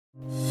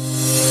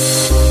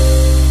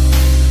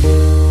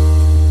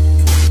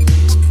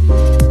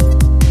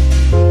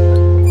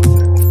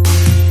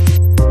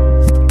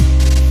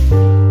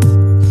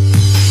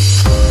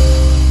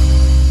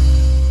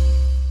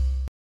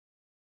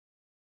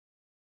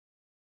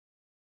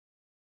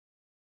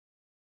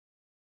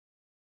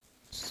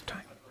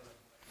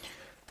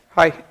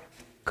Hi,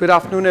 good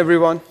afternoon,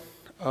 everyone.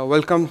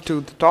 Welcome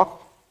to the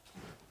talk.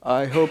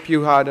 I hope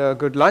you had a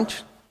good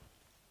lunch.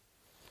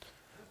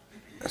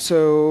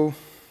 So,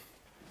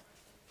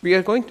 we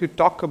are going to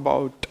talk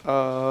about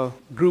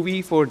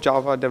Groovy for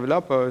Java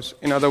developers.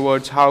 In other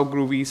words, how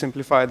Groovy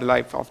simplify the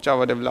life of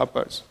Java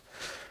developers.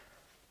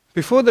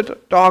 Before the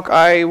talk,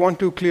 I want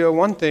to clear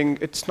one thing.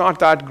 It's not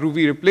that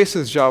Groovy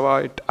replaces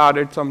Java. It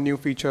added some new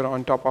feature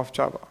on top of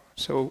Java.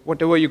 So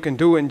whatever you can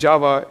do in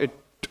Java, it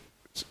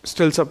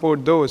still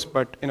support those,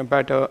 but in a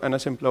better and a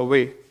simpler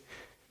way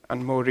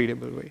and more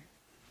readable way.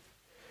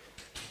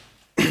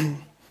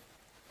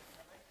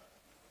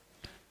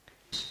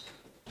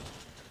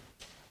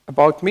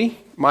 About me,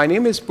 my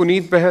name is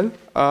Puneet Behel.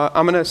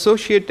 I'm an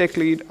associate tech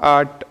lead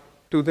at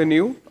To The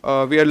New.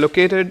 We are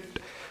located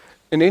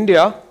in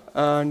India,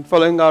 and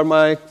following are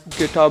my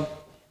GitHub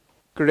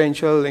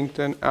credential,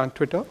 LinkedIn, and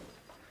Twitter.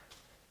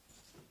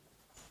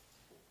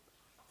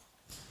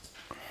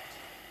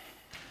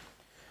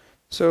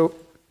 So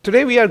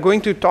today we are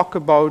going to talk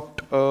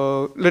about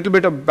a little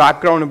bit of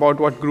background about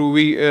what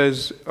Groovy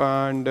is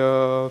and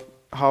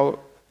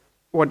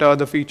what are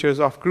the features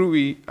of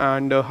Groovy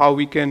and how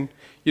we can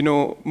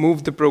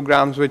move the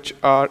programs which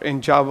are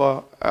in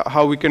Java,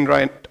 how we can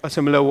write a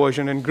similar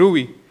version in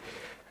Groovy.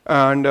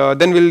 And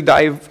then we'll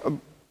dive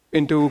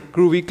into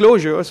Groovy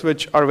closures,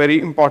 which are very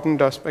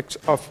important aspects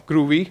of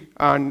Groovy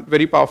and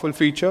very powerful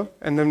feature.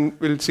 And then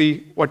we'll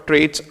see what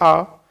traits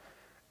are.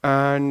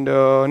 And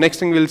next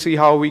thing we'll see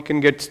how we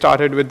can get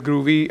started with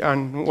Groovy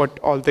and what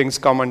all things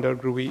come under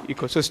Groovy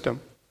ecosystem.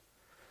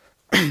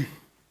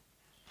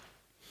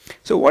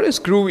 So what is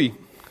Groovy?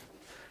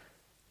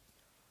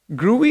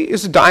 Groovy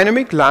is a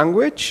dynamic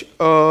language.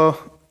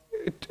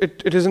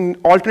 It is an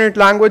alternate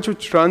language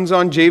which runs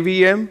on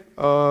JVM.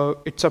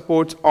 It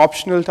supports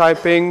optional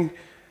typing,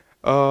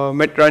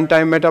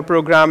 runtime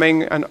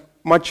metaprogramming, and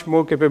much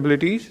more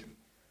capabilities.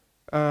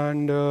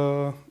 And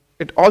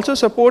it also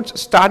supports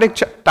static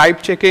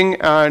type checking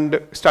and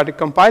static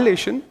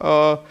compilation.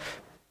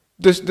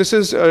 This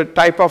is a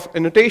type of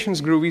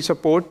annotations Groovy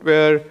support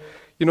where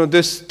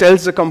this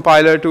tells the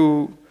compiler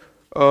to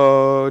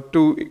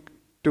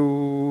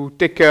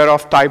take care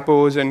of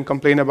typos and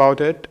complain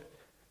about it,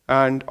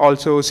 and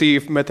also see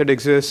if method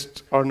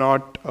exists or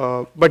not.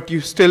 But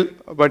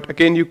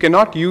again, you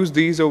cannot use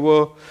these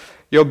over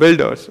your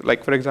builders,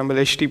 like for example,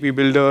 HTTP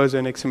builders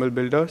and XML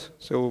builders.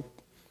 So,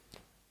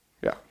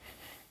 yeah.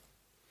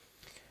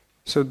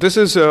 So this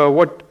is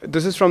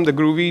from the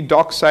Groovy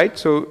doc site.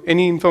 So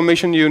any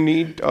information you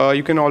need,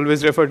 you can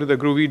always refer to the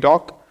Groovy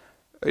doc.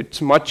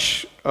 It's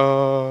much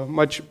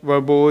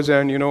verbose,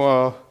 and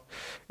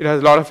it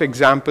has a lot of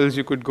examples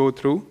you could go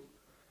through.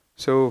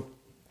 So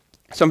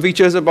some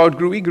features about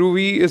Groovy.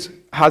 Groovy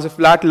has a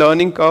flat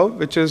learning curve,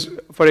 which is,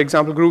 for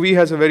example, Groovy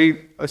has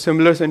a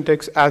similar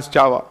syntax as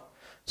Java.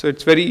 So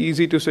it's very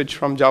easy to switch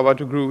from Java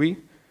to Groovy.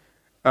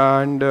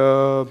 And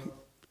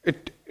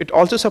it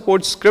also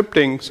supports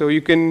scripting. So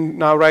you can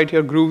now write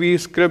here Groovy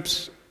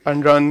scripts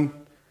and run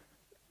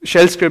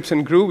shell scripts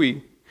in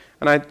Groovy.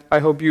 And I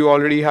hope you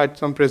already had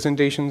some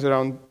presentations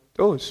around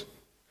those.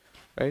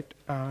 Right?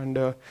 And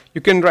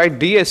you can write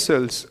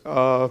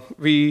DSLs.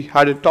 We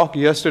had a talk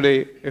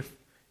yesterday if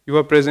you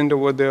were present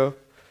over there.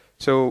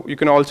 So you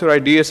can also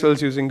write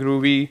DSLs using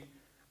Groovy.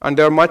 And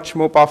there are much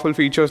more powerful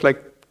features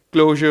like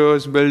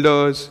closures,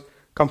 builders,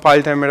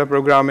 compile time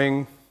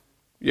metaprogramming,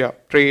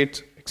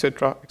 traits,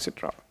 etc.,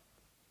 etc.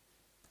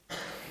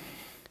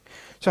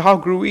 So how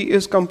Groovy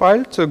is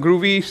compiled? So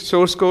Groovy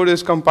source code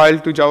is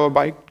compiled to Java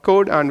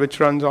bytecode and which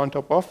runs on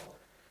top of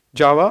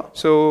Java.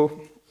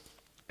 So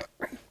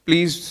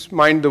please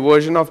mind the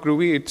version of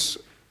Groovy. It's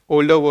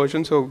older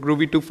version. So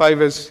Groovy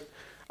 2.5 is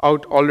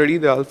out already,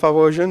 the alpha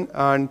version,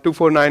 and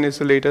 2.4.9 is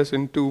the latest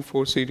in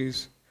 2.4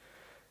 series.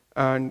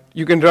 And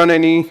you can run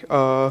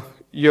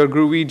your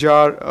Groovy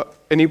jar,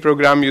 any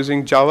program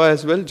using Java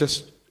as well.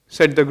 Just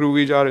set the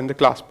Groovy jar in the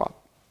class path.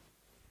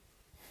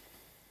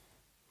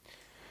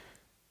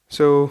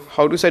 So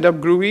how to set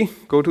up Groovy?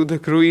 Go to the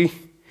Groovy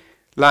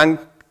lang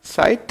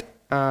site,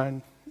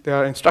 and there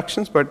are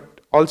instructions, but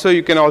also,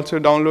 you can also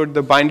download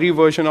the binary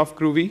version of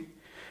Groovy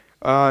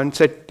and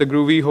set the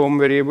Groovy home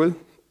variable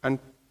and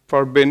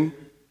for bin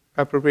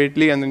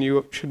appropriately, and then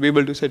you should be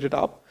able to set it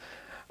up.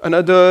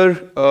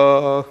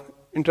 Another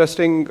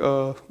interesting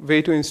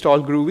way to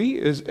install Groovy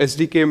is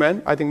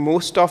SDKman. I think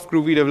most of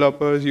Groovy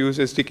developers use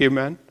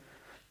SDKman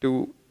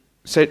to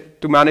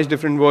manage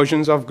different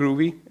versions of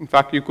Groovy. In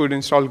fact, you could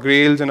install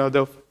Grails and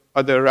other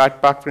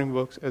Ratpack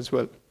frameworks as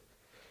well.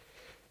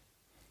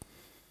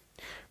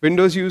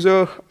 Windows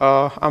user,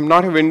 I'm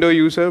not a window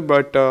user,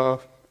 but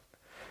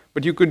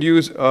you could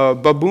use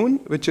Baboon,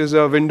 which is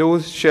a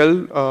Windows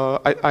shell.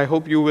 I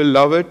hope you will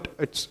love it.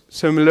 It's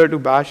similar to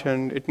Bash,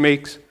 and it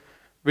makes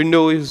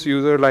Windows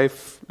user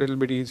life a little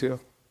bit easier.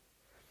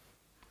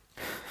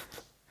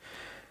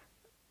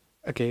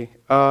 Okay,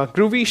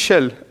 Groovy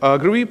shell.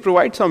 Groovy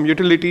provides some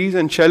utilities,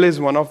 and shell is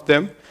one of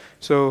them.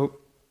 So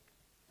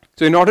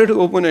in order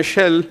to open a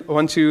shell,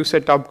 once you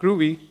set up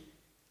Groovy,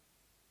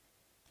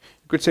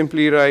 could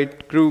simply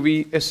write groovy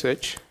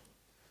sh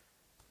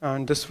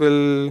and this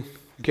will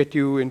get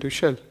you into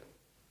shell.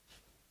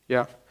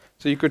 Yeah,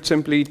 so you could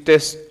simply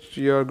test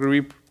your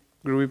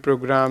Groovy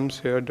programs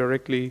here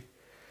directly.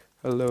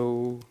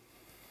 Hello.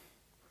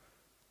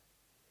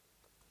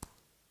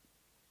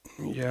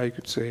 Yeah, you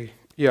could say,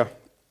 yeah.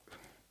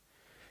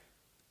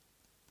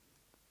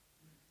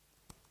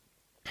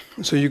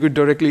 So you could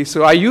directly,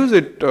 so I use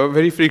it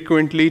very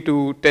frequently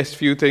to test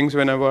few things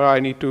whenever I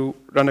need to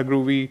run a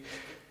Groovy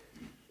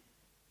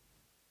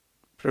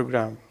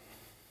program.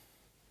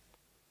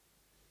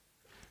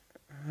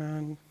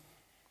 And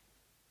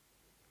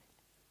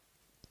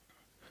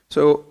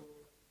so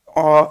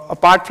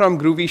apart from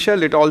Groovy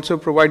Shell, it also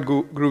provides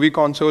Groovy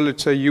Console.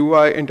 It's a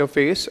UI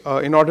interface.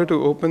 In order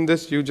to open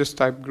this, you just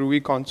type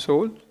Groovy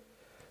Console.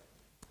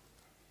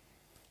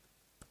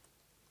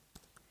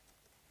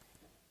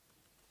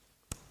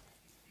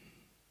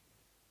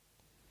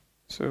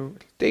 So it'll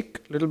take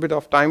a little bit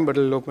of time, but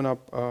it'll open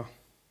up. Right.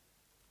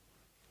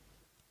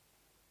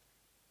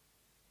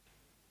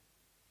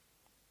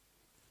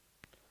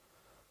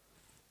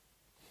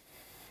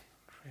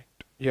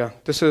 Yeah,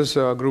 this is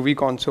Groovy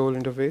Console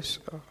interface.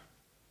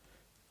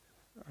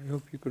 I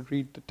hope you could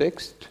read the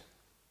text.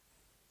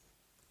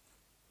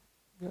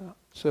 Yeah,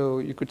 so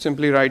you could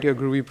simply write your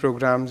Groovy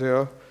programs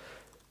here.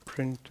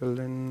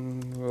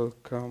 Println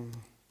welcome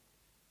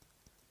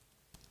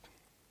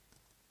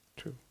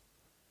to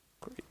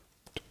Great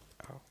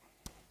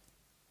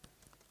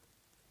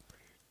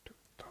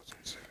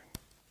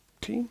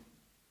 2017.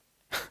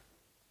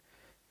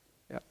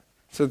 Yeah,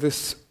 so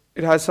this,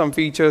 it has some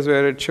features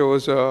where it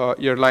shows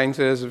your lines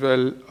as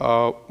well,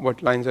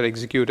 what lines are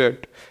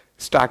executed,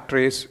 stack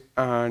trace,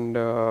 and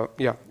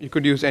yeah, you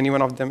could use any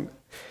one of them.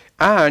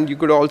 And you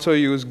could also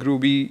use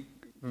Groovy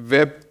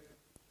Web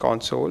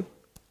Console.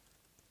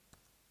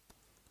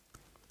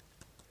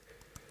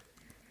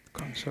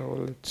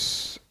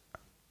 It's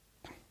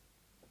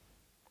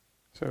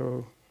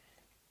so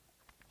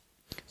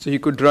you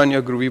could run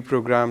your Groovy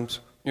programs.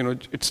 You know,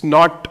 it's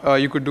not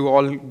you could do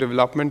all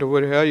development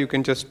over here. You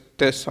can just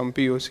test some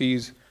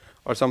POCs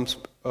or some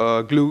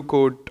glue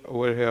code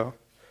over here.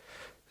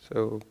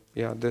 So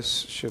yeah,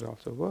 this should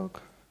also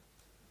work.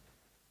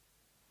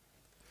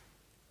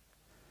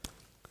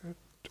 Good.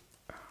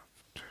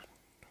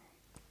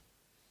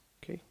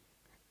 Okay,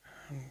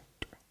 and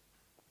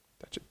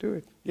that should do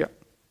it. Yeah.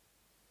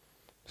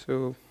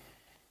 So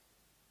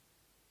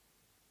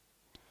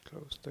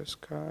close this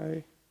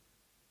guy.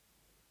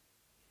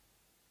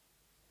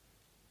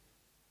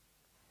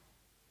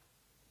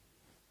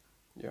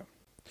 Yeah.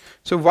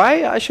 So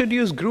why I should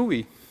use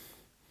Groovy?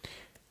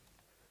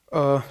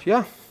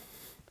 Yeah.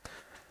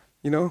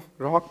 You know,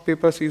 rock,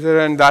 paper,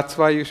 scissors, and that's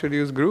why you should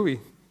use Groovy.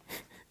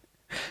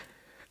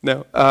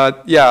 No.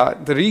 Yeah,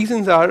 the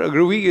reasons are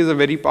Groovy is a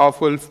very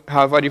powerful,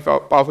 have very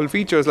powerful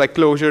features like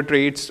closure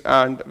traits,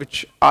 and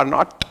which are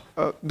not.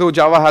 Though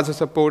Java has a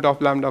support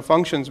of Lambda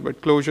functions,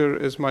 but closure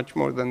is much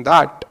more than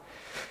that.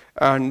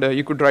 And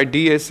you could write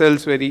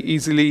DSLs very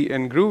easily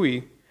in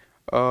Groovy.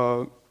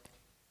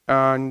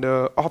 And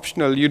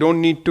optional, you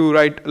don't need to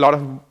write a lot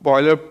of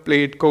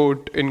boilerplate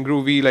code in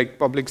Groovy, like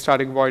public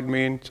static void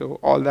main. So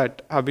all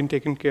that have been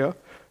taken care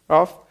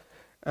of.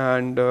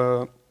 And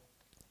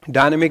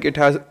dynamic, it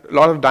has a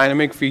lot of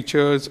dynamic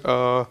features,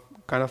 kind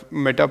of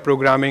meta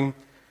programming.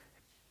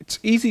 It's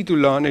easy to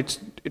learn. It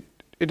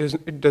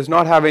does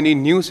not have any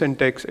new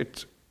syntax.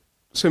 It's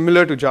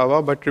similar to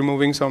Java, but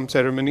removing some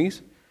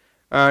ceremonies.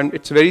 And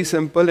it's very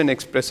simple and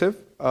expressive.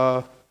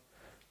 Okay.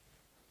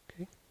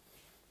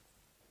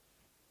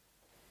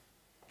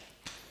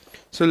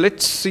 So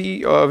let's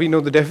see, we know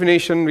the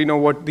definition, we know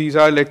what these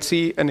are. Let's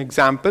see an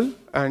example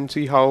and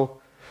see how,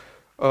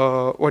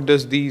 what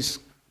does these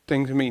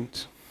things mean.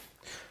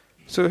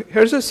 So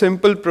here's a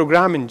simple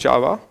program in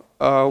Java.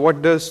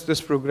 What does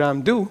this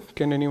program do?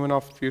 Can anyone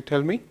of you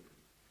tell me?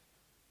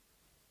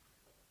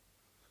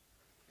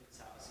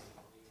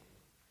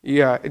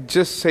 Yeah, it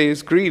just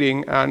says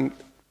greeting and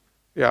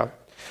yeah,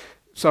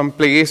 some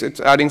place,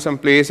 it's adding some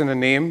place and a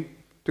name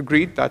to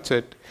greet, that's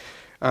it.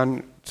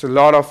 And it's a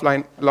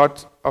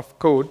lots of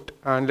code,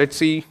 and let's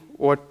see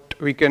what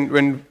we can,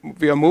 when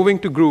we are moving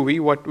to Groovy,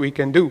 what we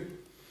can do.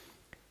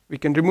 We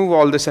can remove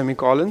all the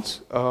semicolons.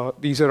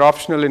 These are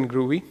optional in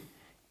Groovy.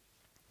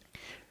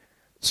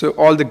 So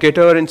all the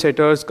getter and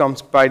setters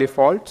comes by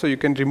default, so you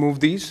can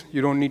remove these.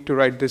 You don't need to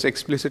write this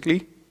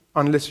explicitly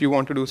unless you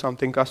want to do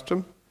something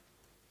custom.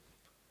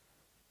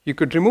 You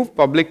could remove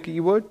public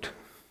keyword.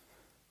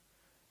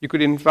 You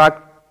could in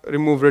fact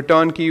remove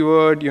return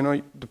keyword, you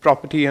know, the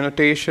property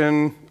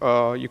annotation.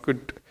 You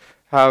could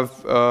have,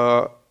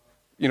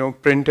 you know,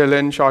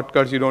 println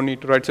shortcuts. You don't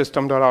need to write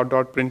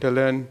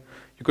system.out.println.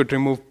 You could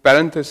remove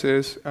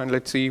parentheses, and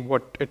let's see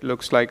what it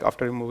looks like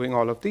after removing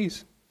all of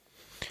these.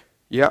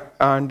 Yeah,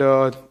 and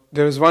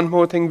there is one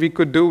more thing we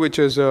could do, which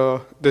is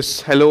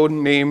this hello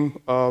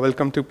name,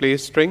 welcome to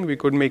place string. We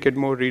could make it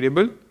more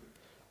readable.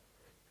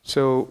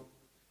 So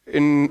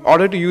in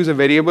order to use a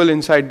variable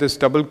inside this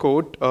double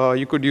quote,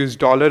 you could use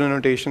dollar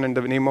annotation and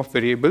the name of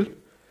variable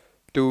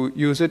to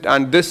use it.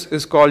 And this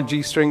is called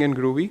gstring in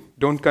Groovy.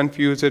 Don't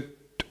confuse it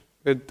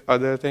with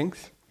other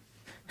things.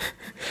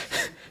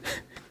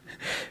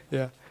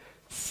 Yeah.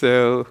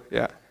 So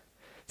yeah.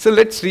 So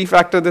let's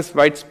refactor this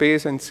white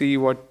space and see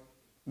what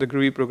the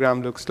Groovy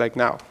program looks like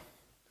now.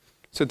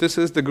 So this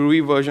is the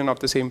Groovy version of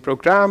the same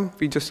program.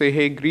 We just say,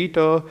 hey,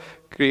 greeter,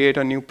 create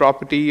a new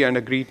property and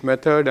a greet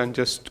method, and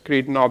just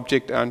create an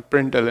object and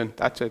println.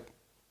 That's it.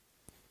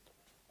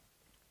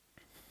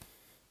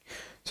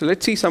 So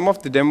let's see some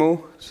of the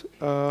demos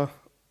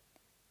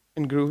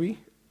in Groovy.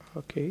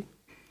 Okay.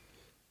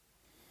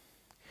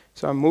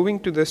 So I'm moving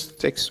to this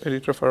text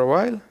editor for a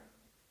while.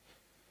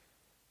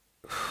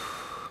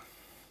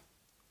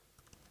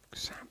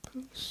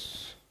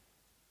 Examples.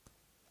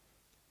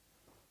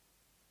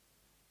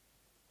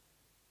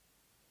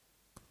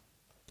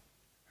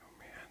 Oh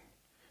man,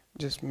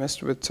 just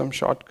messed with some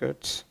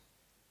shortcuts.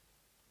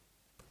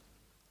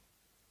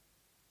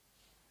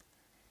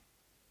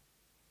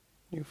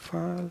 New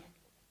file.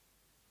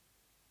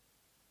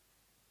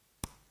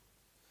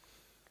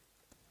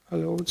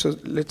 Hello. So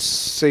let's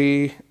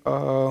say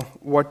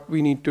what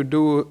we need to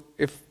do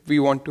if we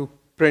want to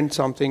print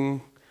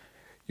something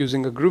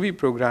using a Groovy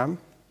program.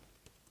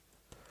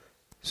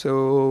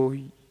 So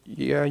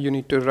yeah, you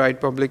need to write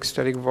public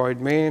static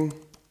void main.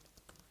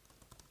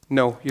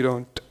 No, you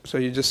don't. So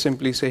you just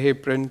simply say, hey,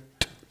 print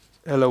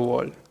hello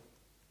world.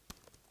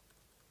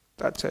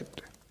 That's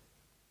it.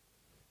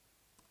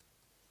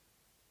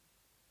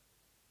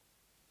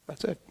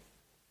 That's it.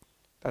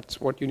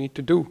 That's what you need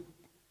to do.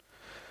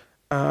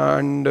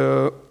 And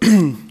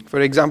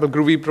for example,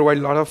 Groovy provides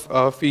a lot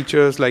of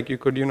features, like you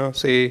could,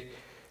 say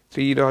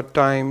 3 dot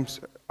times.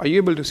 Are you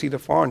able to see the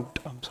font?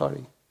 I'm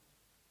sorry.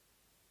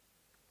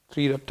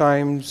 3 dot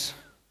times.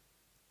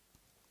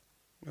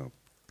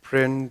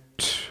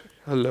 Print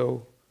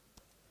hello.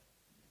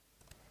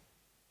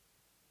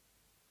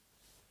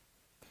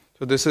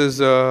 So this is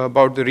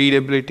about the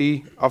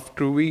readability of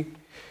Groovy,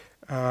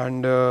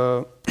 and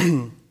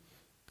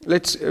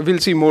we'll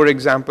see more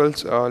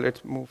examples.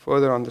 Let's move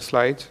further on the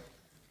slides.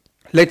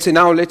 Let's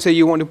say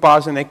you want to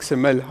parse an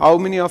XML. How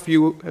many of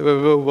you have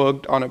ever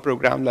worked on a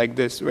program like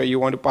this where you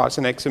want to parse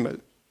an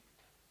XML?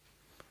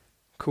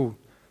 Cool.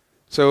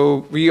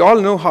 So we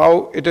all know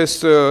how it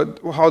is,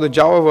 how the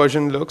Java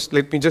version looks.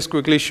 Let me just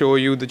quickly show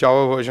you the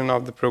Java version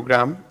of the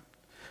program.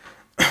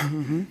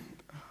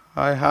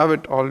 I have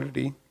it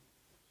already.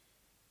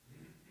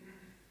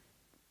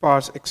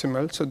 Parse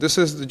XML. So this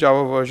is the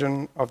Java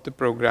version of the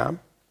program.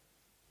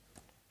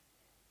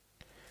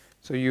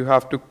 So you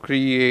have to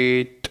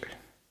create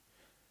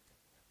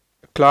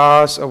a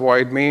class, a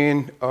void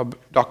main, a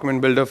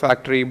document builder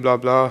factory, blah,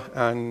 blah,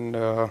 and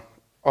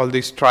all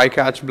these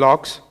try-catch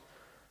blocks.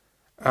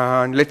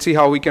 And let's see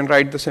how we can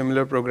write the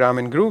similar program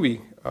in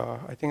Groovy.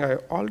 I think I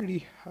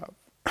already have.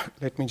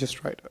 Let me just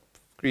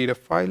create a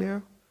file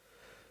here.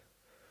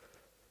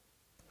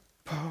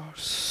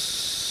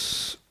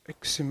 Parse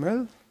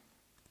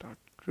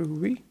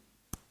XML.groovy.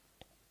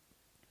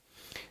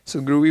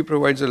 So Groovy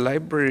provides a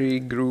library,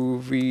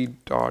 Groovy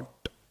dot.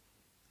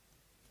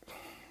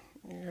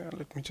 Yeah,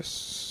 let me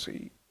just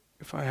see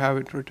if I have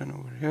it written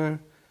over here.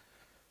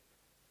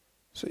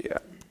 So yeah,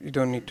 you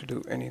don't need to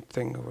do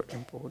anything over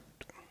import.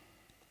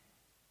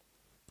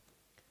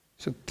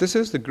 So this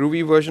is the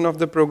Groovy version of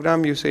the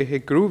program. You say, hey,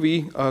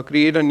 Groovy,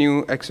 create a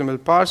new XML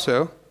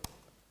parser.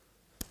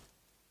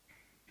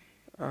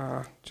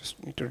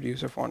 Just need to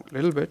reduce the font a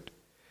little bit.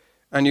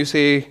 And you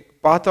say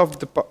path of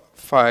the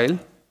file,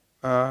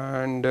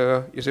 and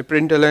you say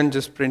println,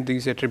 just print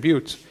these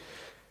attributes.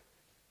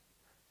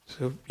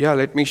 So yeah,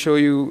 let me show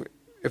you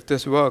if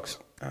this works,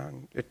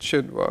 and it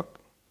should work.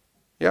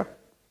 Yeah.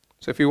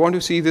 So if you want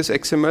to see this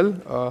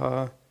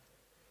XML,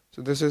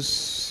 so this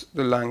is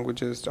the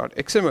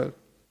languages.xml.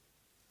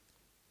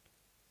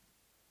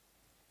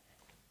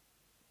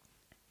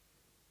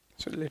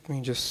 So let me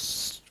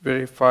just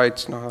verify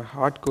it's not a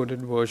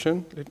hard-coded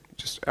version.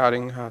 Just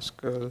adding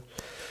Haskell.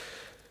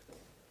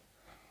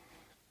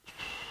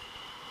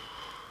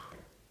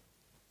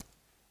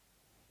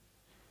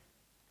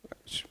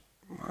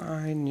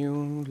 My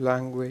new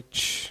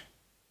language,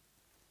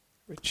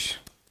 which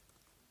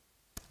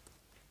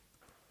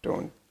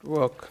don't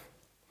work.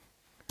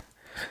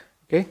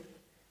 Okay,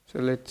 so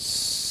let's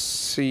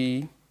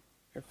see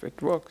if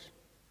it works.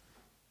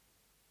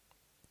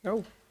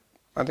 No.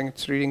 I think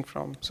it's reading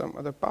from some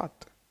other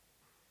path.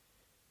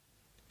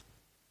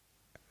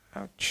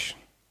 Ouch.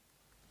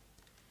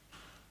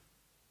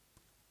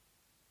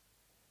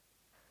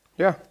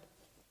 Yeah.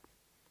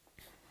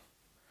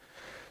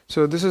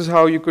 So this is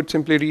how you could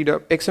simply read a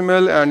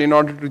XML, and in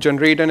order to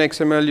generate an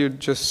XML, you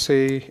just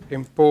say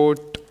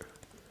import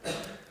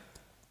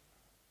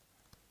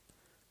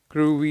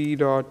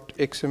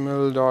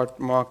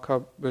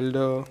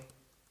groovy.xml.markup-builder.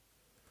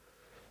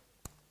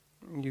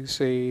 You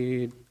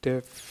say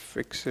def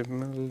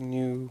XML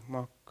new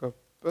markup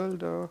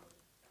builder,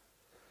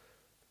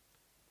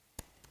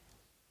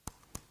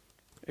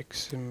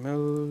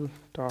 XML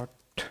dot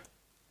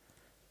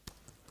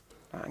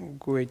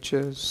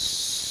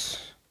languages.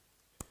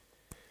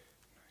 I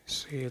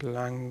say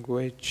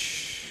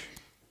language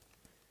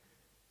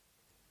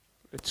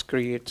let's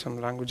create some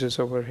languages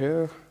over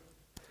here.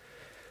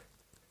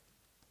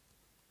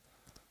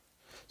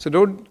 So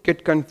don't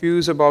get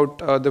confused about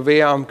the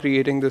way I'm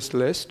creating this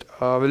list.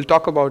 We'll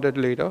talk about it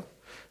later.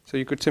 So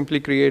you could simply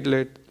create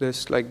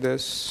list like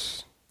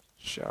this,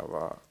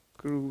 Java,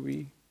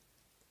 Groovy,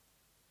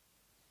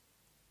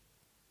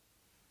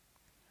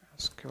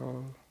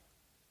 Haskell,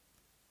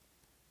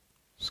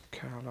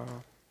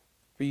 Scala,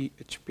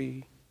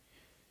 PHP.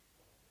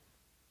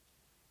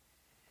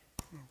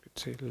 You could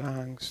say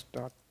langs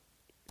dot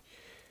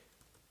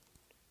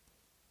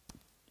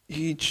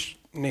each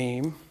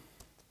name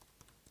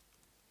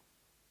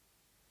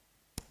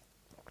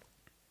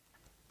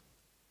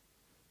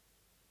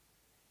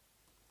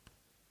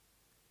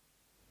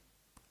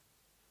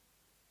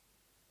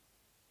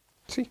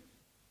see,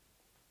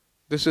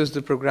 this is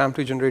the program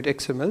to generate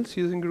XMLs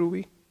using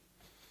Groovy.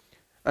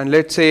 And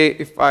let's say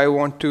if I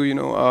want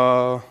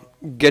to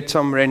get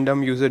some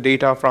random user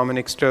data from an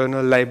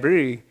external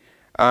library,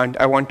 and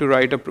I want to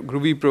write a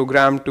Groovy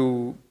program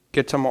to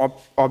get some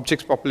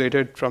objects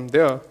populated from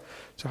there.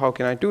 So how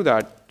can I do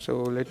that? So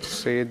let's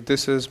say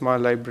this is my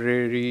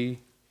library,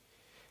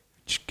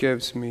 which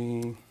gives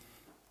me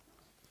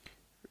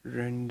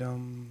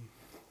random,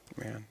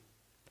 man,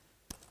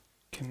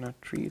 cannot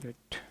read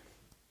it.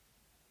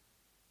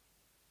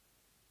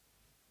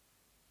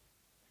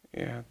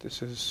 Yeah,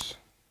 this is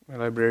my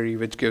library,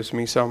 which gives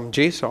me some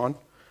JSON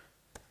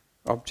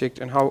object.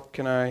 And how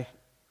can I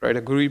write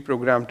a Groovy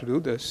program to do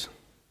this?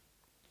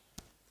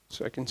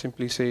 So I can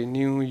simply say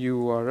new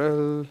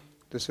URL.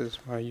 This is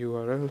my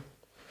URL.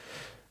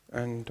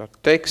 And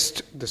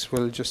 .text. This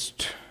will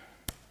just,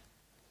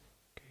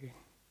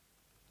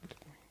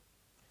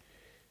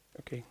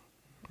 okay.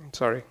 I'm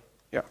sorry.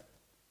 Yeah.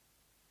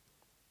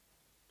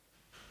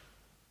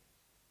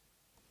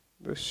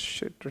 This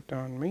should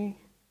return me.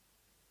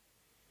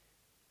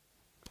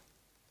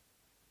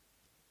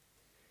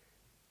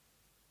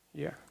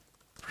 Yeah,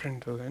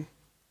 println.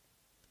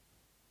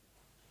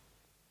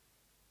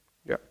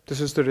 Yeah,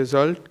 this is the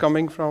result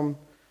coming from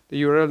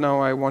the URL.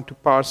 Now I want to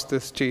parse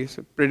this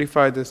JSON,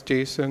 prettify this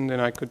JSON, then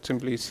I could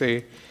simply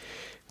say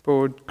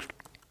import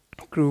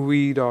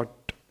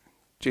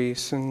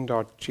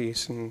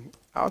groovy.json.json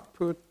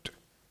output.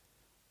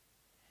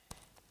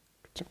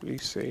 Simply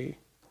say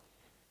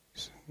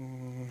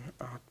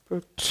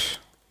output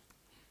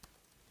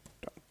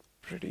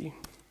pretty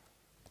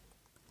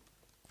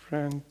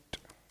print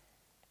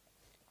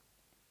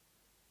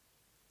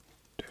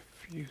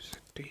diffuse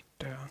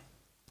data.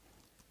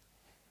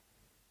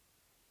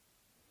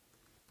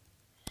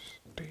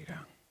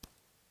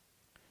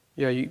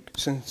 Yeah,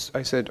 since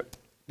I said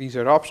these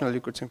are optional,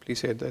 you could simply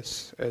say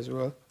this as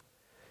well.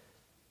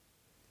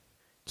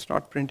 It's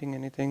not printing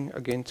anything.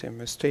 Again, same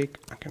mistake.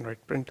 I can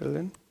write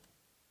println.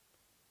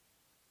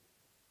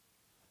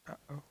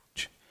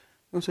 Ouch.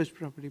 No such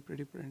property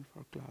pretty print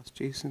for class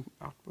JSON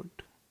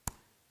output.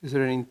 Is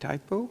there any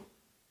typo?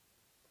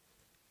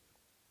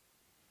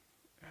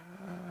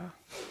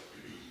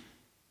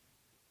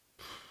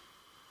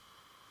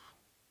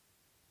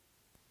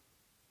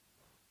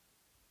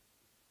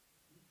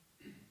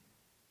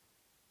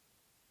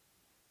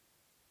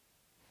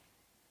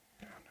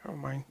 Never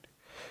mind.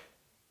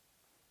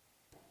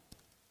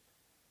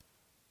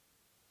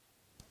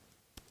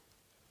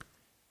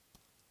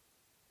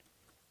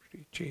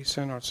 Pretty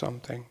JSON or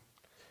something.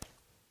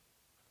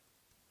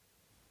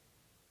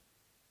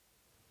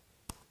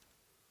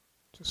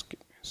 Just give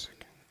me a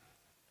second.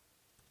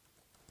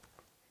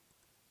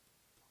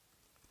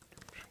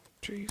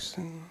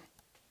 JSON.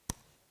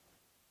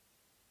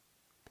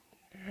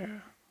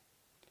 Yeah.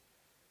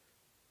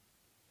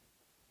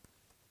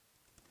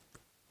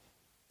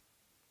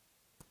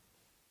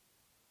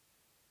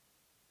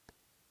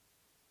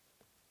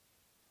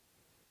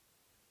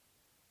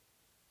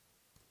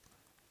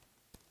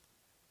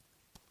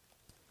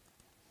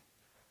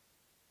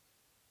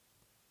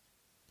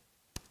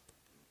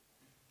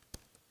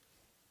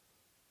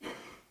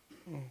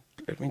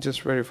 Let me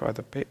just verify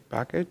the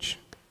package.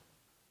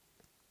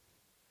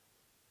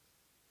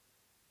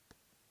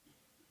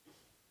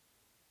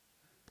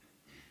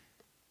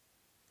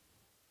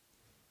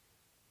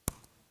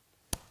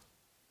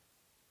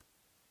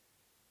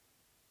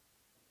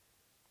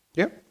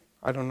 Yeah,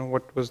 I don't know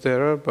what was the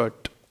error,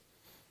 but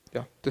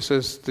yeah, this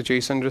is the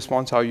JSON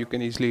response, how you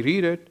can easily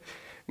read it.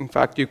 In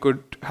fact, you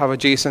could have a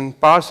JSON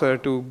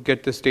parser to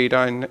get this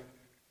data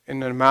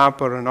in a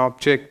map or an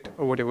object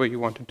or whatever you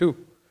want to do.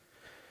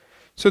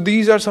 So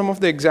these are some of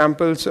the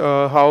examples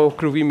how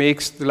Groovy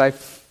makes the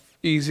life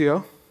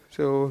easier.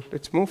 So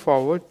let's move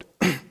forward.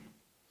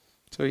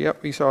 So yeah,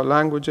 we saw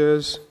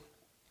languages.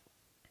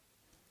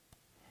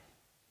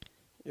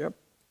 Yep.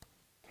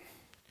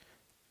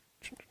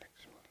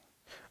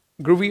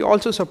 Groovy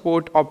also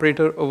support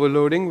operator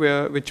overloading,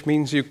 which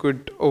means you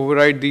could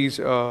override these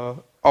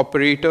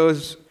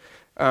operators,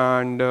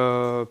 and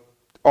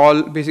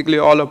basically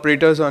all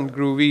operators on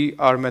Groovy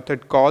are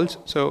method calls.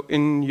 So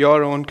in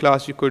your own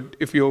class, you could,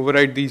 if you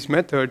override these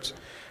methods,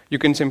 you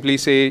can simply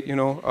say,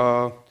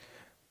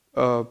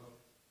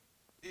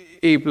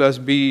 a plus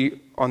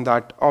b on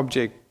that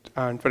object.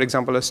 And for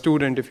example, a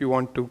student, if you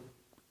want to,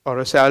 or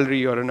a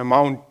salary or an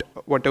amount,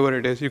 whatever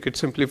it is, you could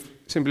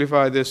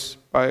simplify this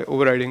by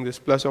overriding this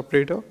plus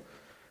operator.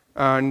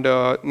 And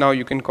now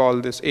you can call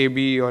this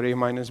AB or A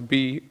minus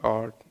B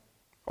or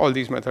all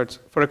these methods.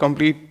 For a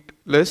complete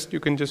list, you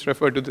can just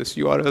refer to this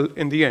URL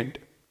in the end.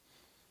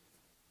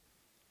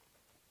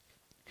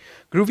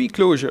 Groovy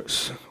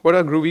closures. What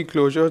are Groovy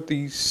closures?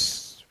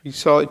 These, we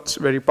saw it's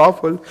very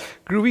powerful.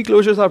 Groovy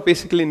closures are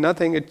basically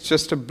nothing. It's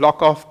just a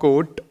block of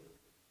code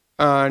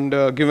and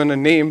given a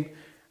name.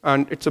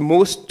 And it's the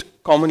most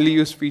commonly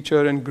used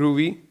feature in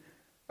Groovy.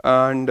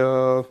 And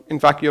in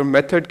fact, your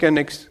method can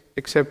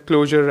accept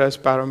closure as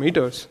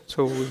parameters.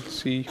 So we'll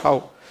see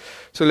how.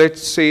 So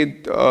let's say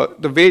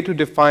the way to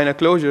define a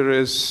closure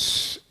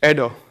is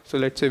header. So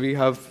let's say we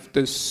have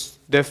this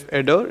def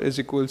header is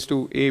equals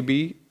to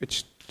AB,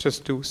 which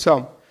just do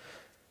sum.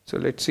 So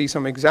let's see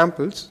some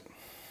examples.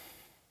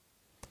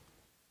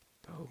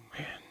 Oh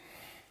man.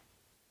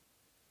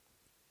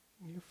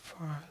 New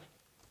file.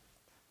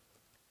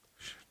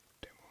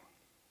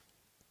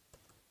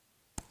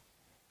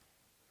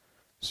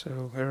 So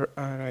where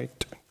I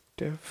write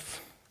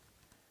def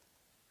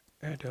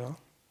header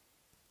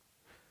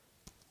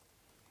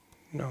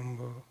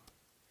number.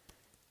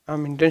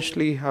 I'm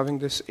intentionally having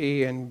this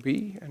A and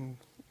B and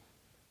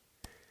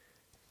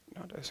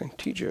not as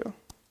integer.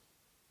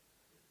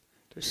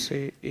 Just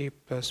say A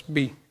plus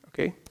B,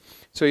 okay?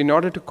 So in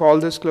order to call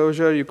this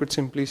closure, you could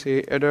simply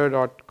say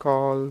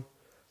header.call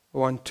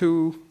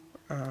 12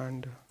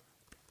 and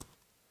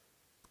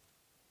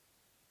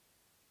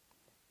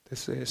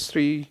this is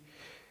 3.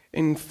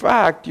 In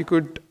fact, you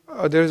could,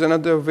 there's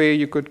another way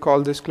you could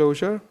call this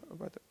closure.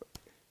 You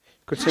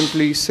could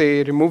simply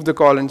say, remove the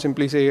call and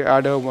simply say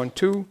header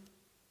 12,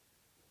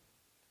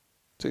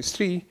 so it's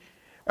 3.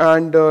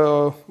 And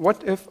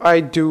what if I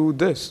do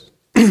this?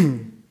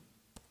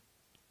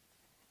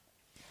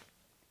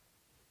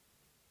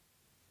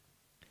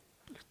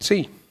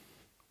 See,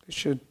 it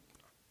should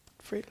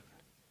fail.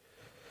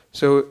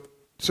 So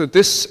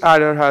this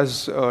adder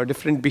has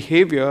different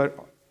behavior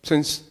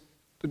since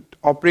the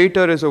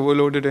operator is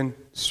overloaded in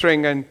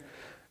string and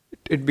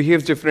it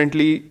behaves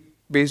differently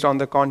based on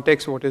the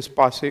context what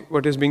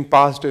is being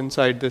passed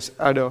inside this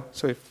adder.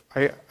 So if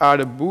I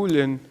add a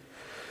boolean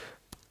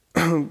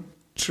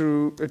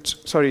true,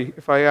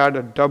 if I add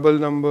a double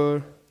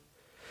number,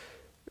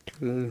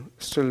 it will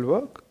still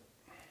work.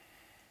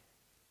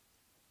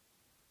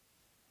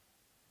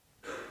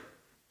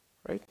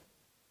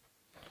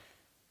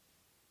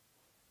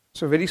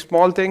 So very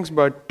small things,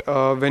 but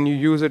when you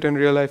use it in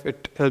real life,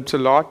 it helps a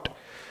lot.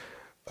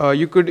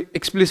 You could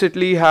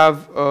explicitly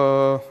have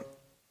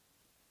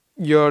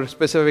your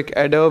specific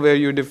header where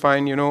you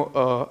define,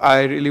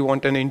 I really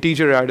want an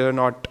integer header,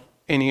 not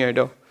any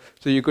header.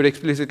 So you could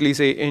explicitly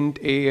say int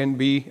A and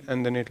B,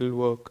 and then it will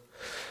work.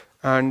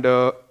 And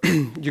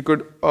you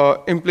could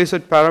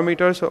implicit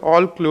parameters. So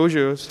all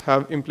closures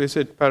have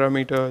implicit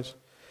parameters.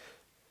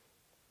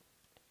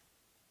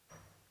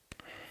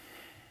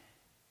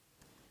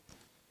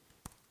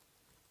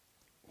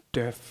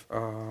 Def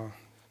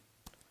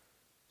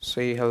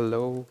say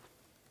hello,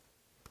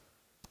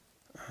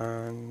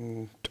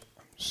 and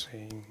I'm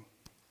saying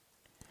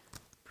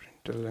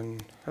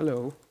println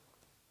hello.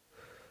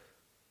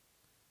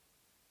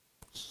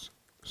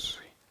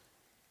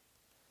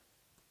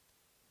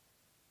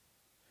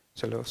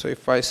 So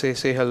if I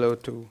say hello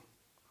to,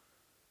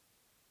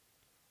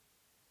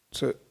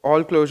 so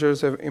all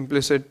closures have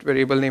implicit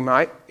variable name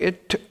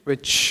it,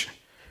 which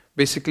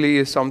basically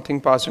is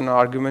something passed in an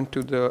argument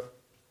to the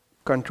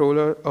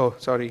controller,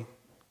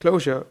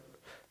 closure,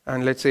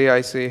 and let's say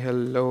I say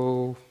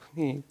hello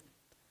Puneet.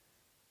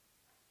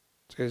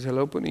 It says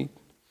hello Puneet.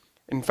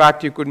 In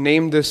fact, you could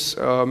name this,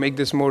 make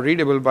this more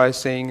readable by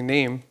saying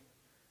name,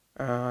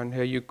 and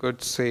here you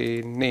could say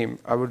name.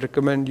 I would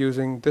recommend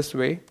using this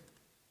way.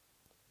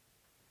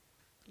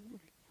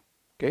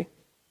 Okay.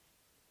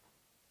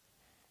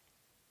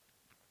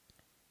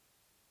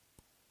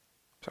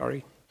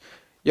 Sorry.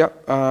 Yeah,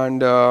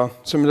 and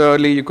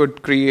similarly, you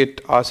could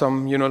create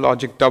some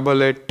logic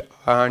double it,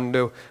 and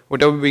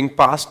whatever being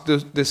passed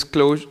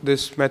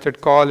this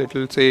method call, it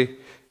will say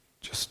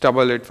just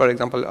double it. For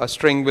example, a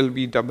string will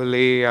be double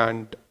A,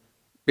 and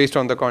based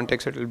on the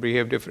context, it will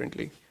behave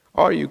differently.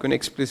 Or you can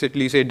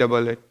explicitly say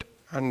double it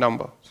and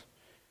numbers.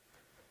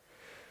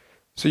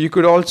 So you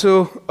could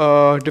also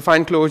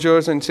define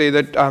closures and say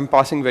that I'm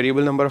passing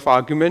variable number of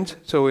arguments.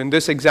 So in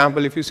this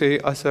example, if you say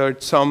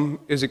assert sum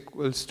is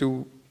equals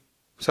to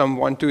sum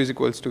 1, 2 is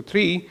equals to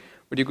 3,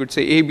 but you could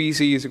say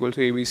ABC is equal to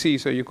ABC.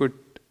 So you could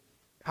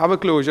have a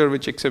closure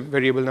which accepts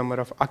variable number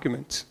of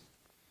arguments.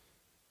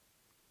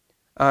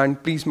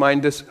 And please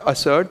mind this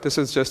assert. This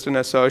is just an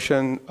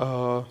assertion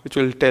which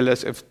will tell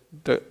us if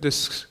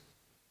this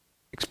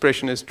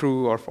expression is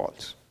true or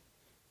false.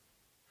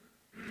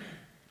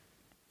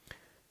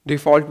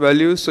 Default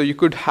values. So you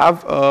could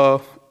have a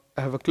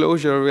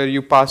closure where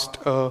you passed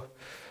a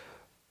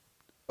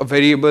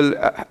variable,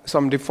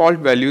 some default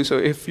value. So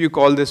if you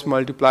call this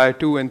multiplier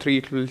 2 and 3,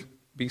 it will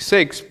be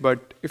 6,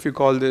 but if you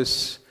call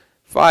this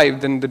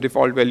 5, then the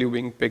default value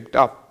being picked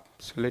up.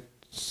 So let's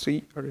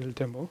see a real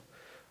demo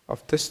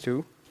of this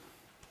too.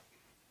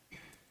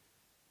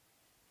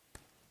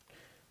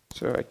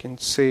 So I can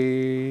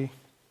say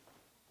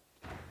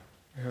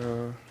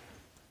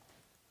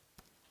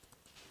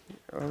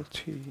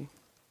LT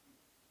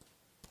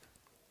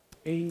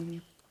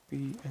A,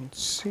 B, and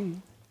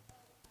C.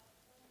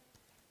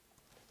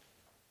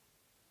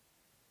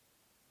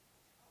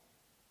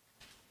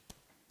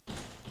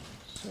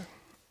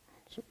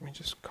 So let me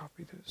just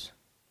copy this.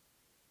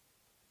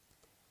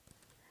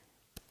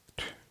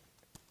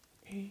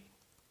 A,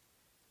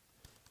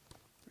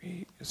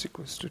 B is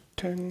equals to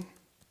 10,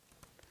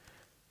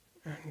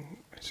 and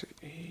I say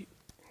A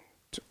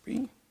to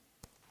B.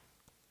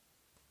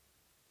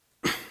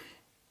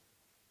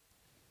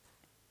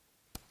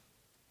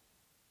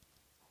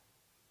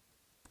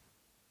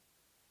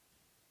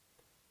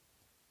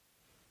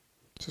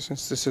 So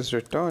since this is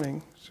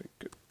returning, so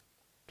good.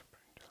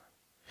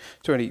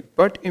 20.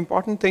 But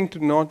important thing to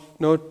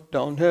note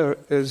down here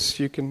is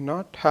you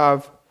cannot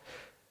have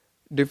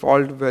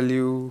default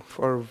value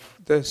for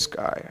this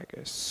guy, I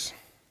guess.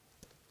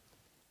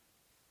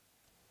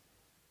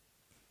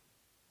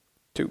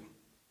 2.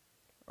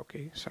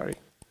 Okay, sorry.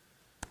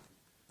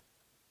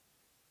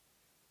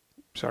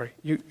 Sorry,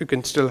 you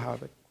can still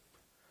have it.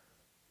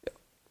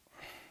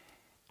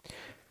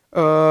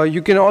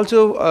 You can also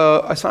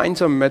assign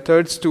some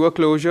methods to a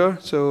closure.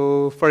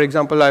 So for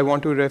example, I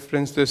want to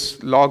reference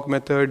this log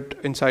method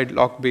inside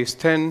log base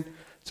 10.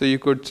 So you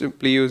could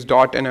simply use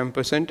dot and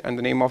ampersand and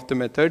the name of the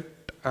method.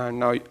 And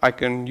now I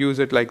can use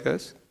it like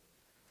this.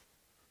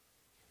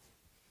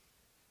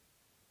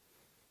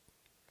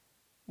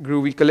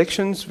 Groovy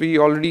Collections, we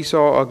already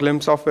saw a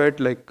glimpse of it,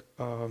 like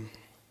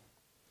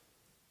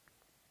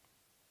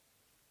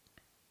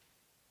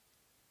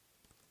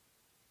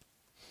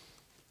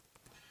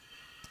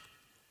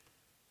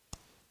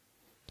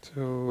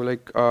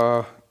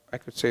I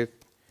could say,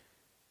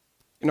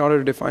 in order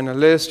to define a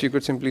list, you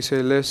could simply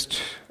say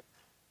list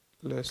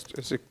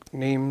is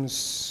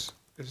names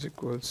is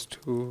equals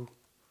to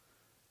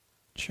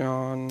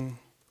John,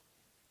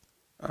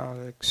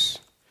 Alex.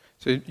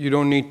 So you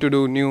don't need to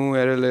do new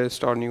array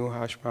list or new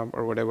hash map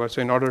or whatever.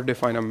 So in order to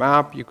define a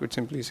map, you could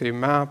simply say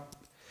map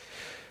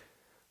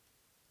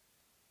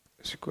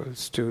is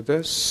equals to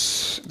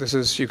this. This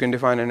is, you can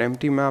define an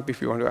empty map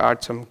if you want to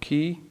add some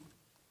key.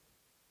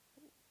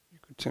 You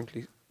could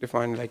simply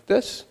define like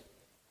this.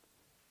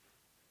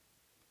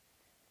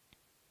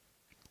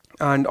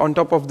 And on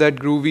top of that,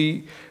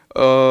 Groovy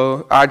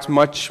adds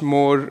much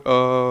more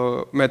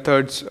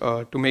methods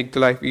to make the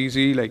life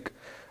easy. Like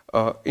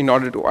in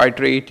order to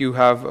iterate, you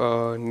have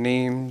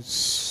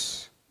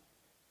names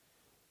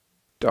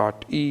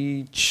dot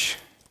each,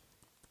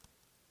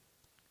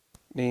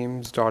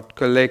 names dot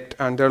collect,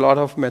 and there are a lot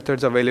of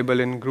methods available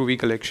in Groovy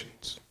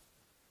Collections.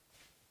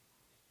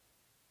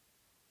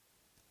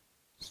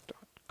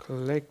 Dot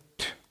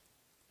collect.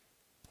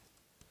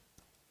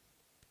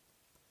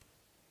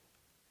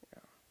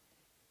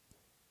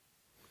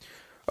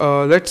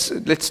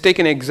 Let's take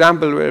an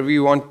example where we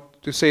want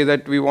to say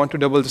that we want to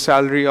double the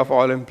salary of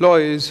all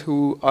employees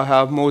who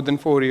have more than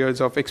 4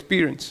 years of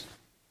experience.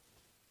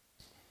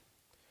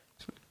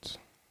 So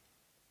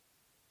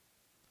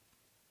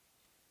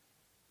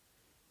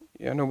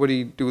yeah,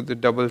 nobody do the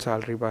double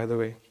salary, by the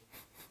way.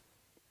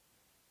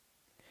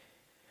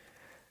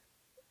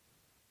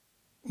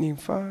 New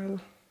file.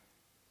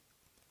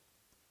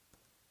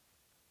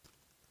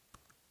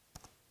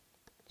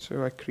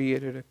 So I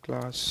created a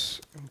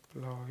class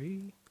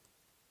employee.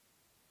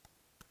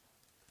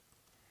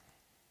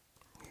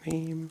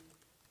 Name,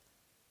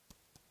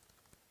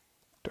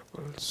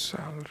 double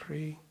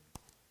salary,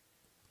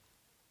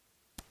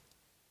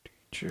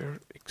 teacher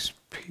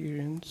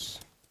experience.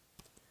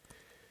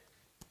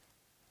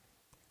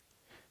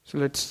 So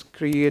let's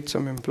create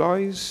some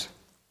employees.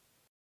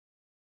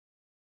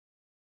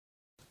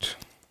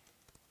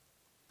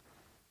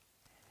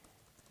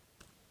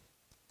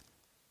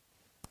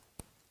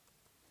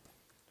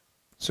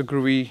 So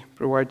Groovy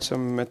provides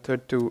some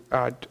method to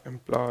add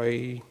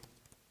employee.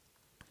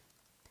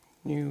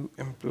 New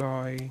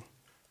employee.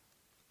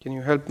 Can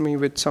you help me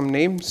with some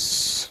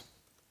names?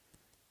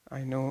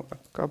 I know a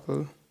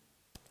couple.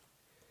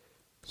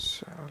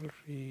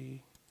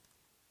 Salary.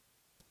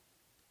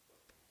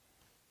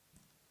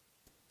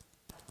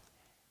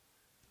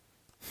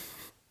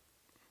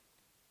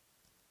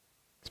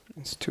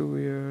 Experience 2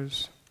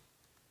 years.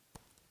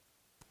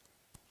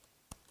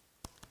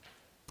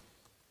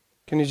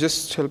 Can you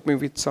just help me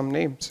with some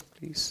names,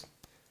 please?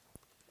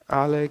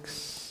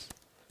 Alex,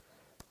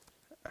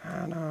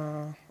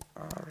 Anna,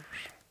 or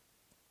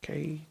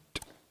Kate,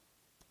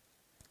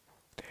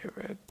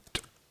 David,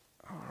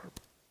 or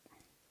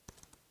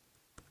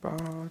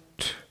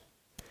Bart,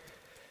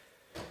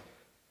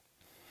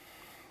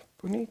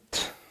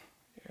 Puneet.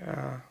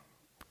 Yeah,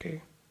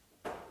 okay.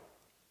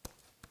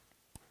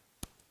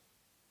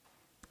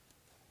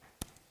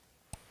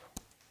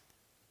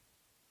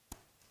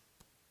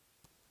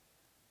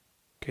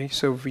 Okay,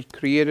 so we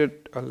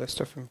created a list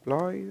of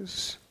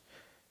employees.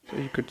 So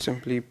you could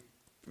simply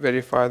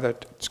verify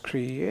that it's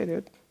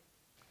created.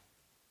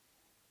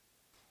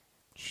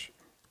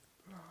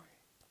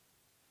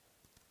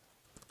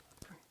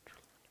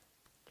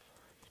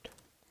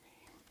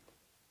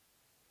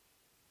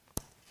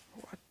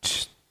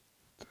 What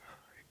the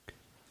heck?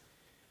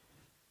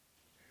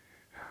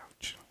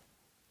 Ouch.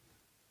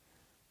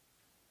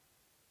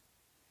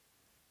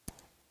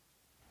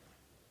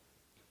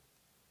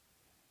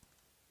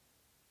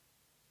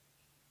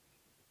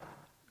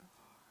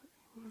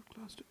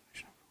 Class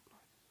definition of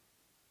employee.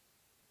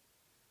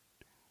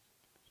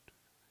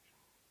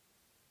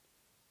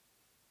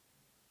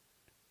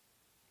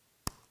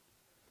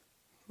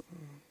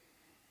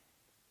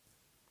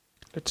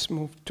 Let's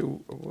move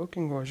to a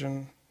working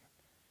version.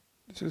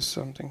 This is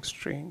something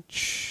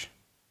strange.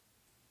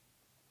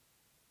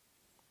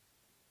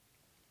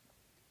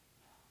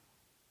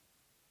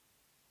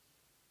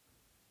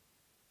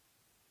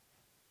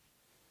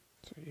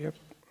 So yep.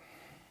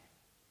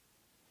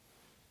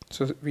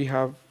 So we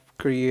have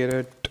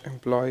created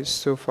employees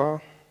so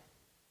far.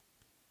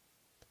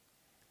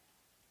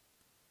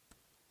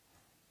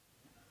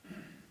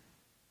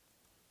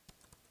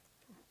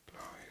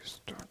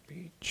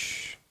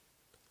 Employees.each.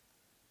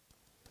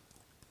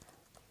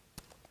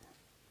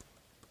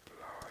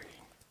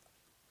 Employee.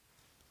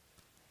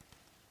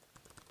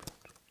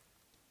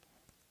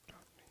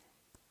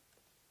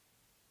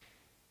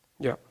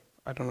 Yeah,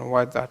 I don't know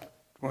why that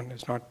one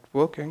is not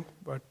working,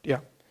 but yeah.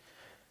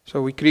 So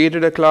we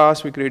created a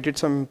class, we created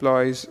some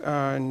employees,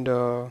 and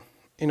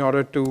in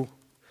order to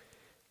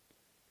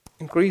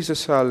increase the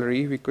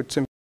salary, we could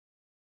simply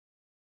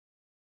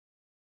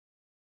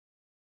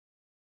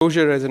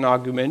closure as an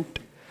argument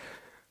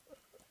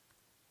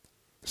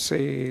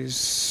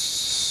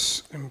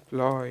says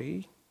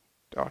employee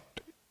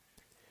dot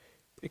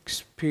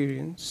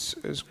experience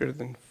is greater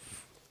than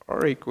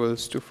or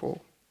equals to 4.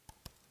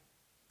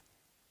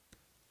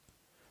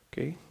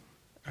 Okay,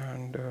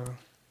 and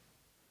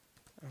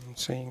I'm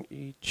saying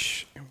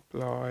each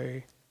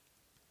employee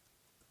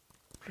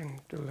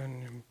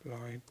println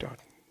employee dot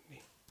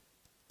name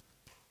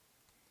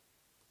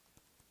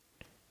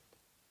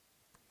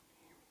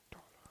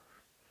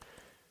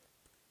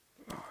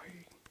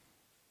employee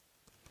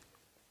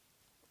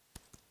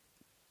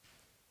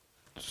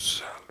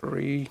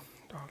salary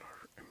dollar.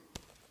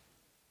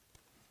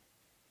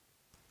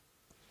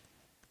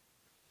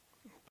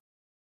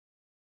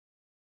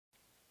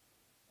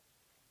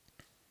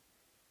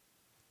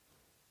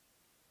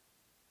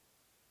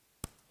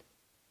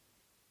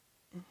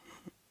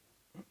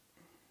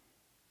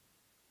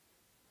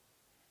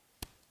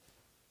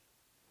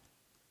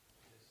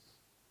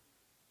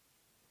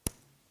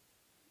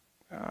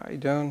 I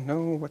don't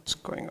know what's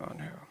going on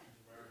here.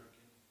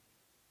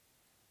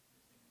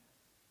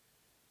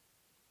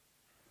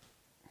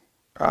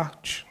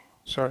 Ouch,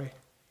 sorry.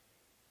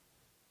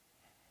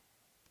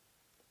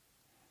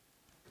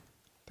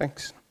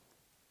 Thanks.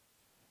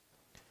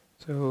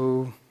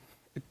 So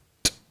it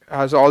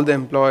has all the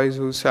employees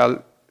whose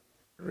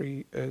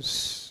salary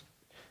is,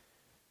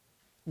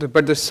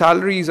 but the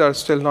salaries are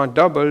still not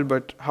double,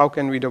 but how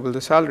can we double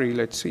the salary?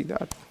 Let's see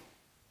that.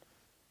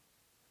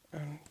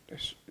 And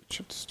this, it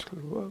should still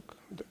work.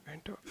 The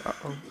enter,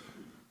 uh-oh.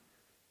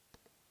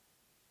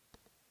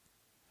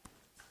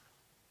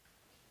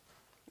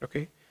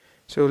 Okay,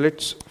 so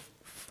let's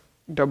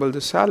double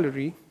the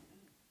salary.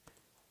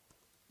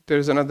 There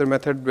is another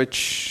method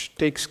which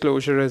takes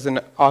closure as an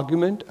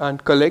argument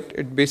and collect.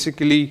 It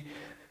basically,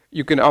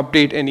 you can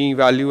update any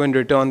value and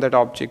return that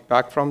object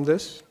back from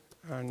this.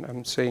 And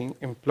I'm saying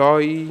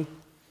employee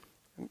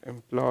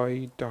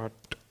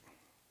dot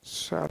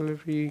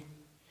salary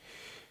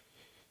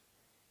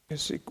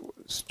is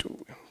equals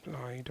to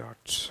employee dot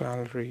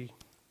salary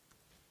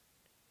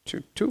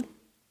to 2.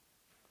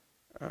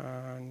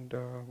 And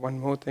one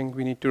more thing,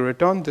 we need to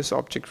return this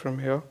object from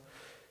here.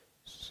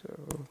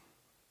 So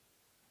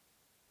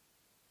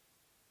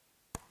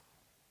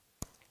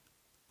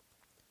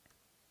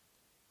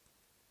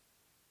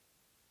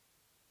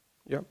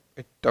yep,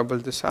 it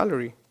doubled the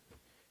salary.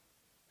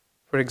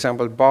 For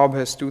example, Bob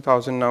has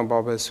 2,000, now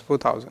Bob has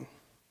 4,000.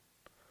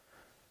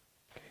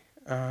 Okay.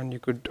 And you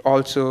could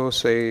also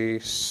say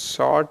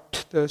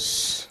sort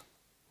this,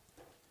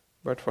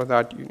 but for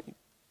that you need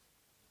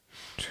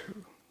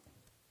to,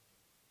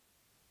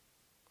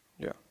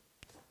 yeah,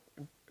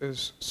 it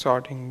is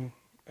sorting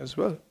as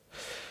well.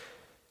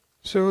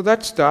 So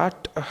that's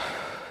that.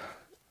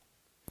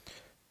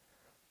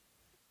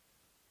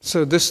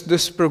 So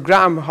this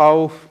program,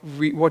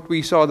 what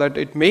we saw that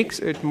it makes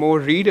it more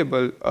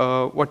readable.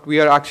 What we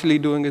are actually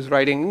doing is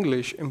writing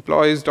English.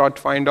 Employees dot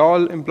find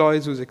all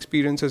employees whose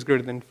experience is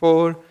greater than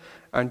 4,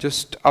 and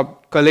just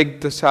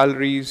collect the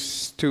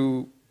salaries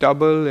to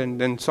double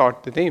and then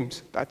sort the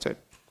names. That's it.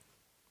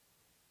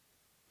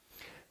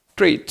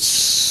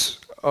 Traits.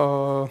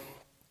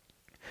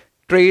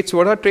 Traits.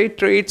 What are traits?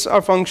 Traits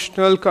are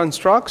functional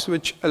constructs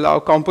which allow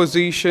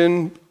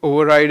composition,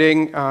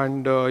 overriding,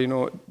 and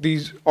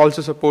these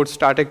also support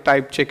static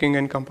type checking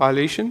and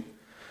compilation.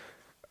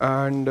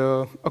 And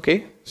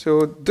okay,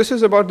 so this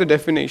is about the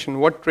definition,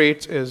 what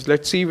traits is.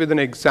 Let's see with an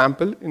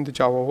example in the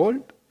Java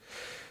world.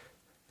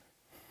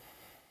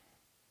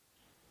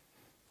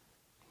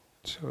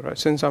 So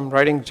since I'm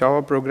writing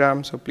Java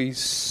program, so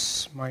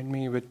please mind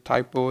me with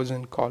typos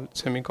and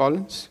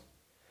semicolons.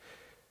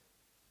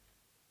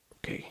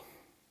 Okay,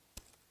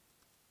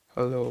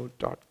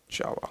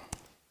 hello.java.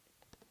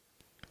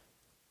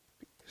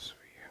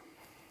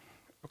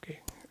 Okay,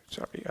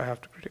 sorry, I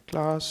have to create a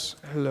class,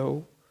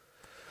 hello.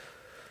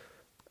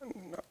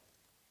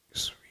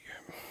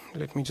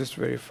 Let me just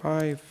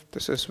verify if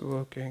this is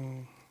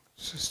working.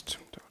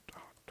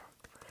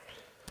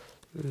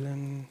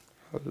 System.out.len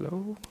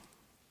hello.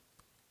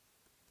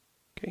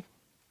 Okay.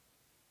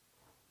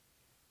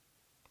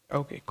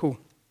 Okay, cool.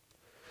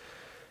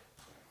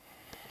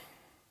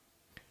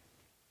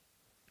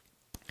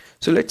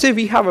 So let's say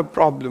we have a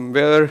problem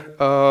where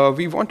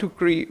we want to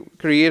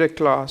create a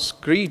class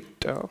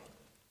greeter.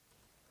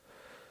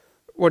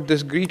 What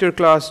this greeter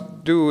class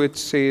do, it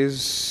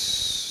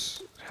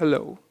says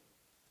hello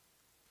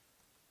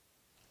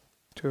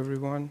to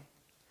everyone.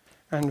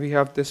 And we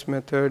have this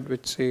method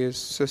which says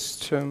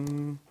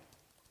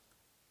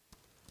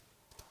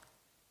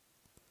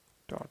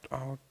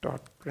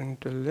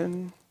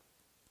system.out.println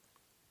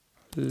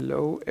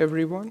hello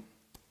everyone.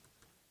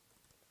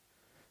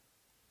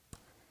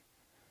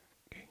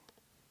 Okay.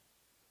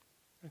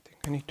 I think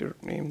I need to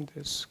name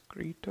this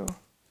greeter.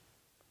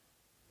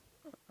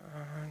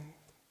 And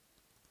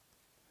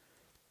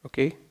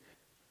okay.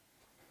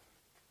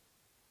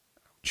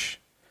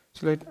 Ouch.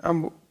 So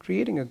I'm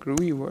creating a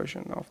Groovy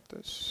version of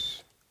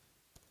this.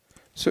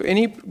 So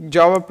any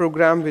Java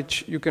program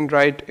which you can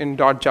write in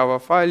 .java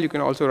file, you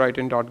can also write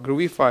in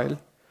 .groovy file.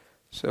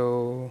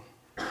 So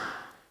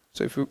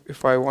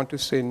if I want to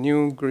say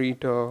new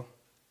greeter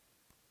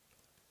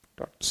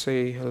dot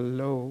say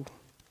hello,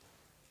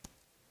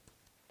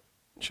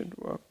 it should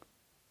work.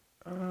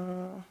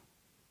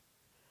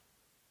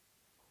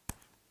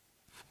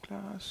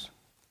 Class.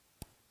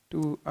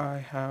 Do I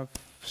have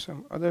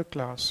some other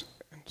class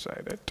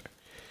inside it?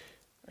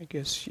 I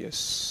guess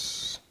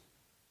yes.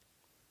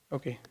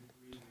 Okay.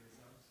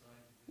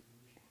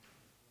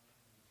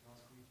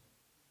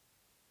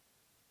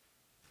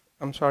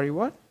 I'm sorry,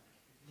 what?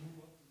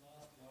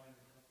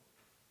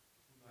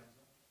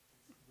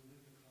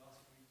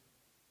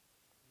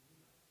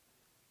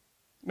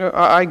 No,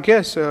 I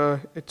guess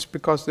it's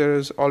because there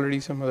is already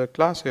some other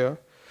class here.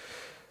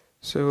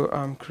 So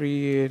I'm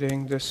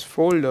creating this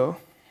folder.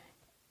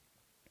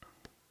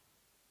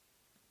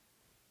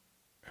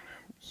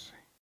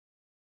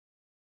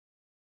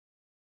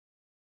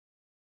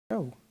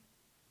 Oh.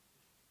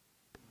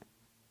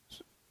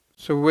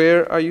 So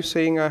where are you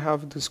saying I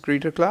have this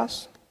greeter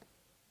class?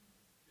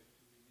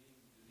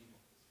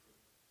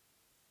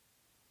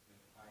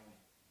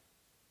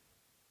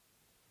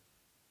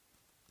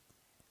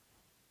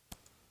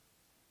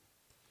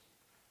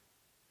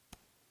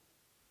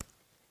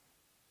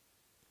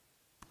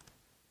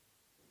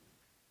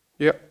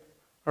 Yeah.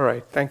 All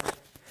right. Thanks.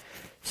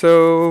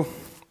 So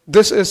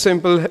this is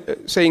simple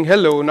saying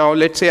hello. Now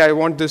let's say I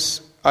want this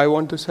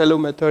hello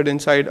method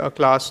inside a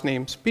class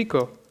named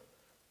speaker.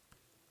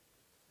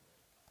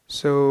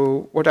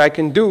 So what I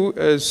can do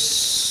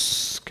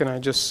is, can I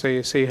just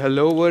say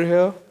hello over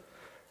here,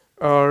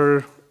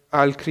 or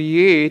I'll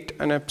create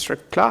an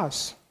abstract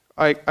class.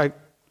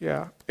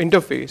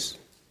 Interface.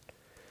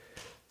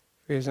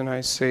 And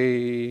I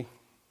say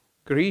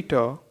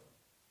greeter,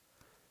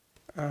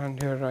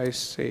 and here I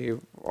say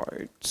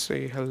void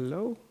say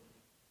hello,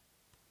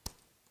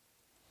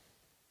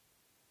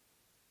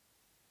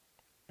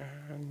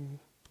 and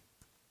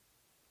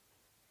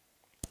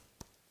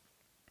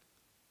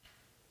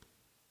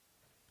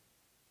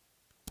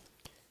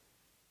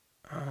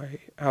I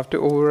have to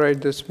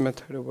override this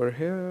method over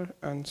here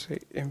and say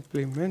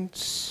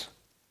implements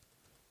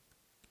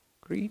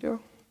greeter.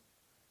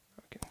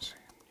 I can say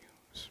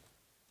news.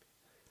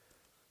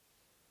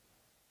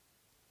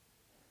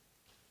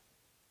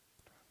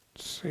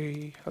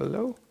 Say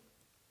hello.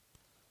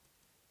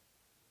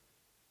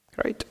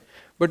 Right?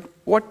 But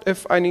what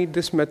if I need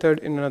this method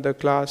in another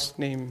class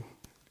named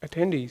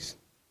attendees?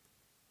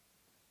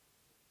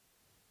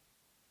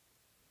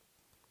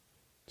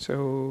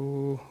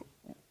 So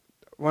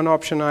one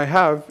option I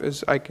have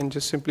is I can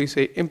just simply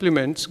say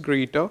implements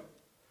greeter,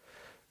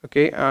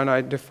 okay, and I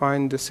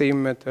define the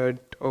same method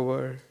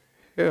over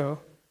here,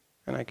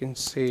 and I can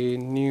say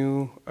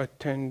new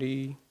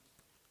attendee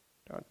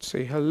dot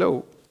say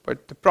hello.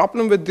 But the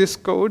problem with this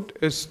code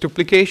is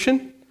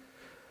duplication.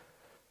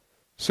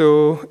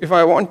 So if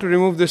I want to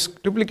remove this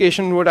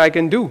duplication, what I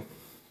can do?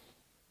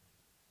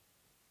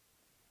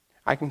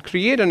 I can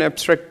create an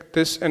abstract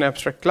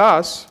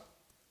class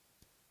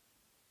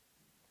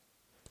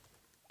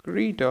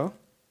greeter,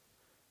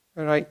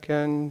 where I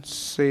can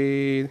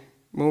say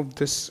move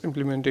this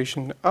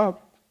implementation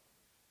up,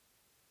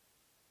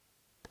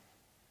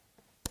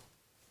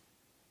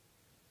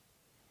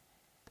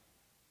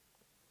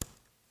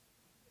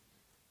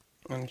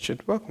 and it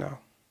should work now.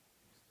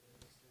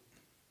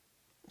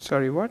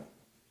 Sorry, what?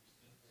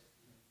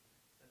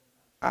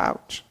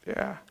 Ouch.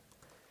 Yeah.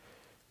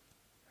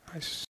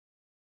 Nice.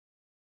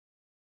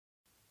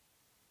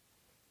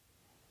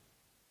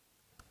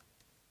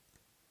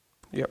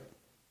 Yep.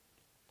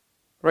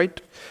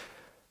 Right.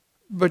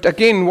 But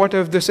again, what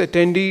if this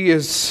attendee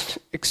is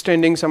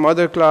extending some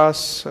other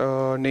class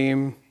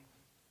name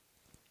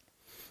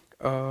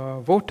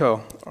voter,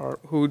 or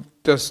who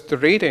does the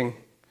rating?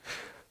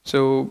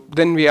 So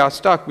then we are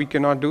stuck. We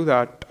cannot do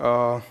that.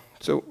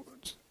 So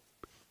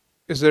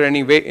is there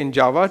any way in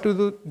Java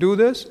to do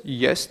this?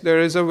 Yes, there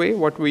is a way.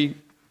 What we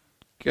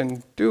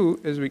can do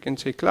is we can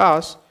say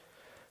class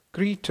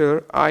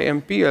greeter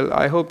IMPL.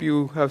 I hope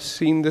you have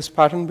seen this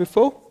pattern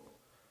before.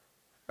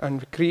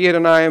 And we create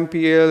an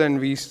IMPL and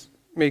we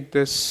make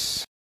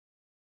this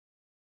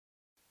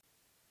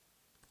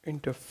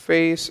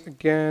interface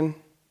again.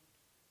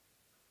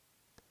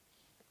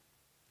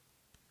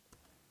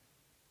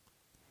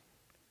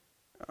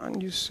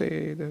 And you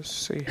say this,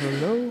 say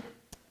hello.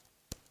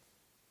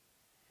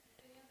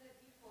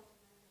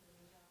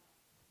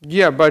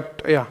 Yeah,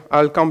 but yeah,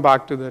 I'll come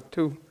back to that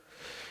too.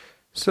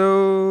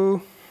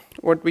 So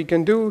what we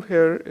can do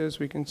here is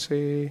we can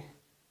say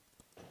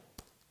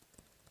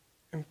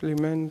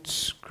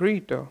implements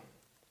greeter.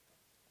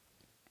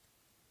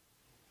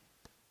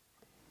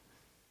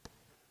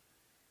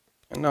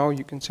 And now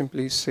you can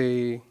simply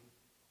say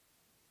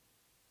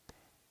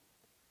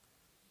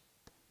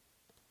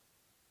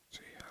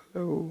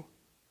hello.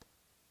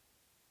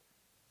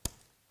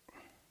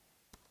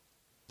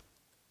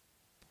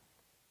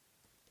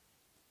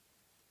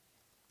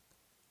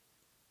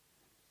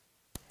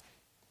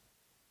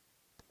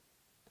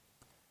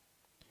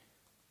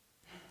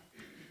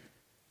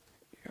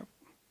 Yep.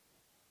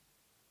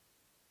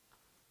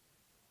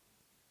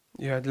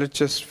 Yeah, let's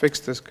just fix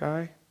this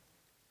guy.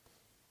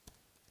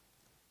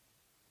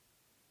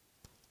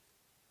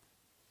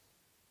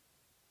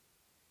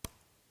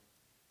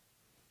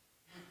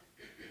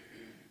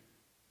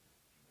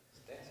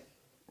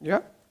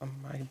 Yeah,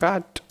 my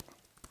bad.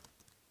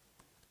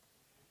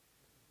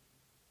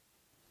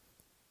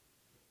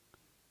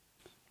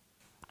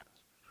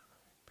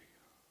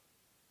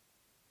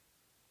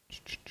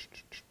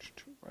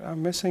 What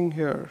I'm missing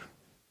here?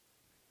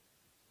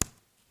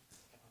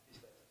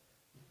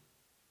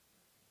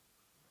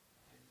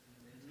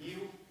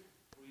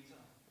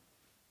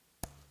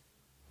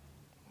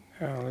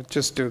 Let's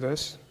just do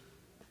this.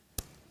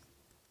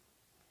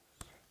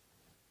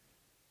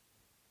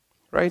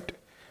 Right?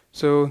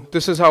 So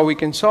this is how we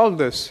can solve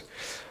this.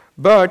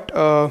 But,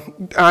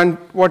 and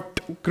what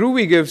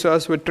Groovy gives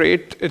us with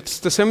trait, it's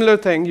the similar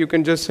thing. You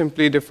can just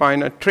simply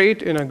define a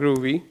trait in a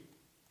Groovy,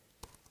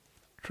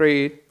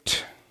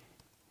 trait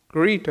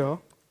greeter,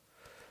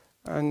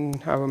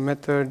 and have a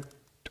method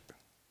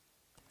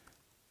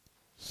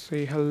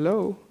say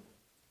hello.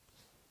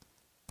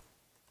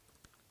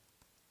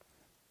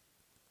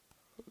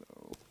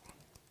 Hello,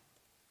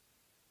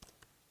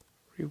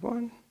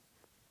 everyone.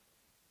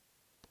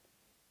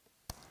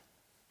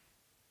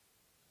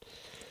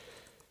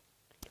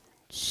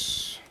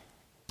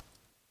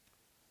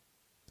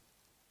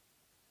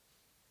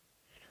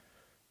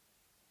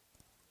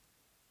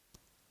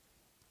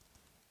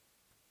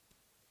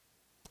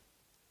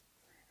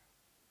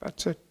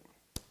 That's it.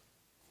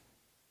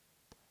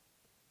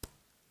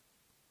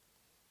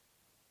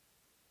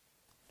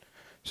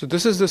 So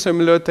this is the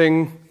similar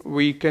thing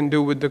we can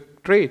do with the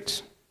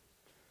traits.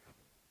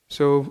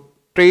 So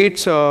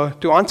traits,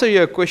 to answer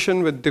your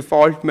question with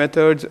default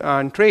methods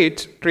and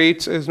traits,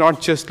 traits is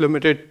not just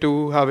limited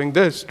to having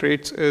this.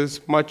 Traits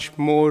is much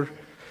more,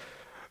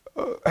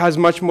 has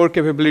much more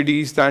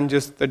capabilities than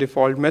just the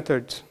default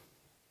methods.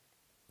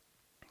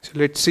 So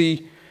let's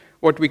see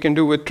what we can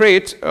do with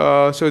traits.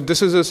 So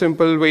this is a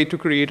simple way to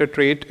create a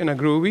trait in a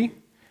Groovy.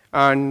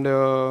 And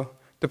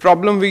the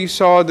problem we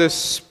saw,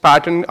 this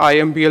pattern,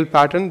 IMPL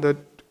pattern, that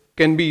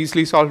can be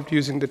easily solved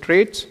using the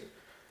traits.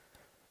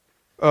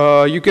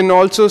 You can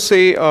also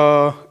say,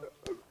 for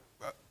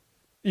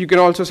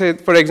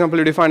example,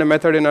 you define a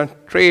method in a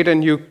trait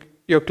and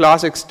your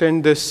class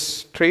extend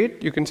this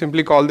trait. You can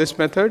simply call this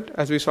method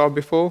as we saw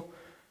before.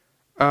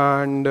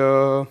 And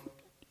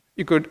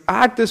you could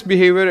add this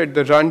behavior at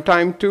the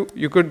runtime too.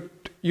 You could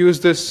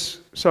use this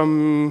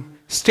some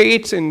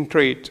states in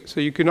trait. So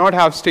you cannot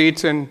have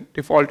states in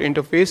default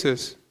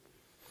interfaces.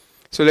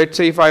 So let's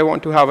say if I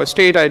want to have a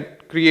state, I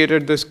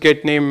created this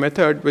getName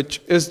method,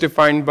 which is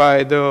defined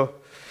by the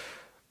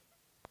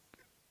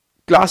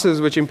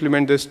classes which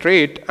implement this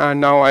trait,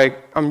 and now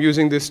I'm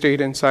using this state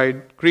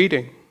inside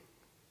greeting.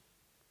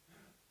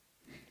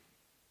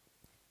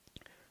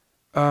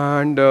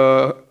 And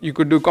you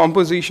could do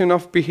composition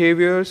of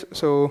behaviors.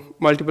 So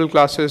multiple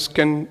classes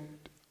can,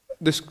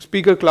 this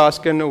speaker class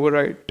can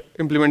override,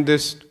 implement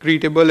this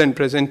greetable and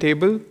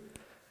presentable.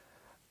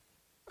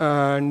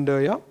 And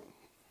yeah.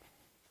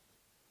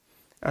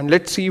 And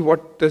let's see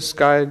what this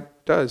guy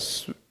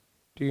does.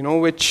 Do you know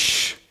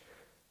which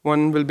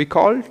one will be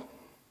called?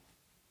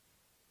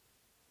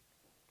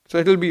 So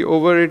it will be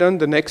overridden.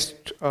 The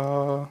next,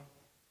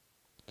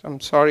 I'm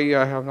sorry,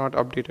 I have not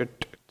updated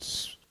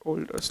its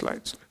older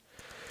slides.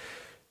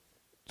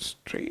 Let's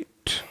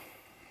trait,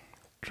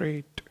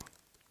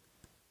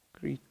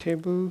 greet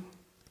table,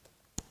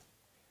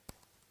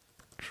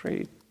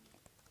 trait,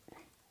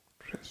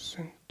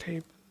 present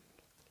table,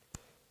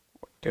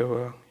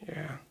 whatever,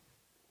 yeah.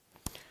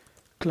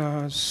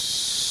 Class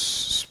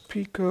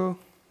speaker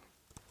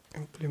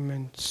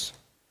implements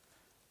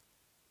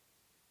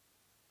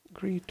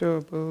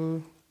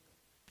greetable,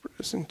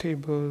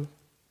 presentable,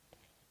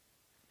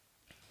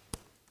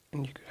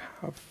 and you could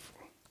have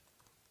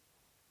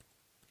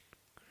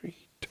greet.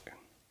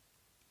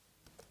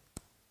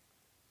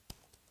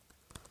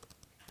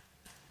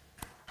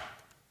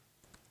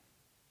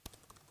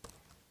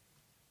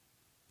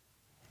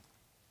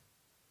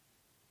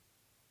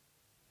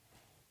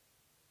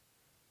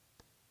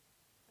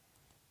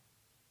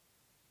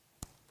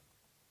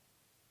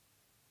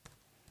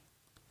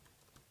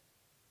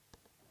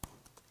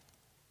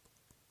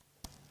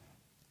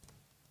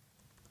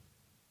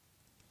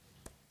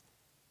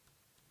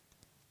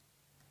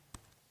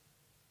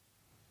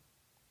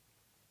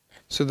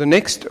 So the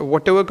next,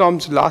 whatever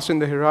comes last in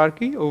the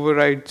hierarchy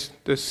overrides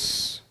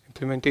this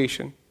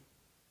implementation.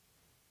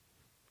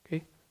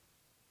 Okay.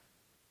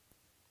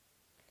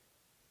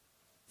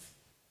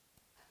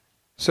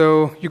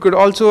 So you could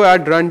also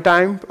add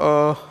runtime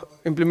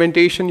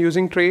implementation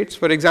using traits.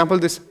 For example,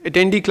 this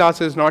attendee class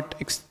is not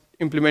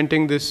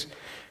implementing this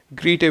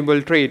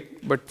greetable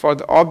trait, but for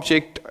the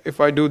object,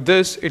 if I do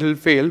this, it will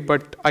fail,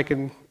 but I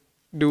can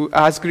do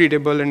as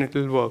greetable and it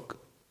will work.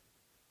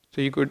 So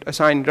you could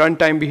assign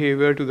runtime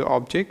behavior to the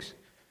objects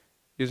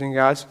using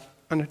as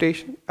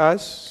annotation,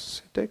 as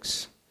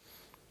syntax.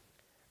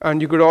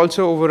 And you could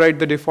also override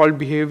the default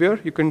behavior.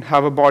 You can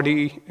have a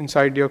body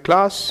inside your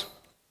class.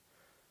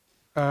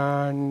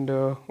 And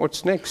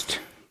what's next?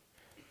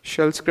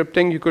 Shell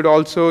scripting. You could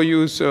also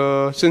use,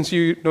 since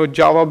you know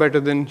Java better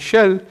than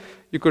Shell,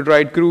 you could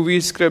write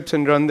Groovy scripts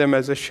and run them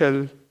as a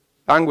shell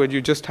language. You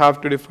just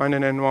have to define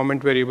an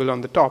environment variable on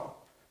the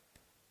top.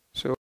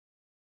 So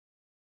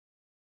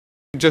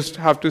you just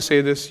have to say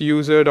this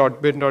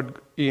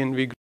user.bin.env.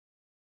 You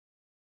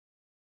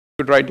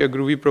could write your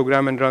Groovy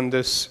program and run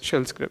this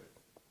shell script.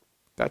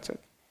 That's it.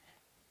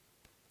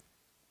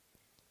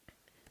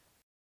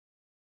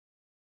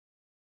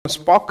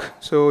 Spock.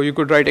 So you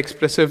could write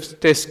expressive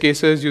test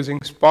cases using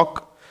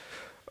Spock,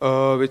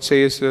 which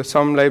says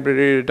some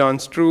library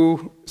returns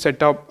true,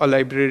 set up a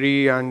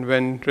library, and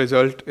when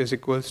result is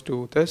equals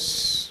to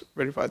this,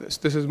 verify this.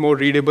 This is more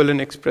readable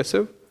and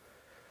expressive.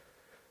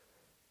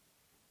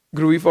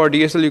 Groovy for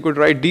DSL, you could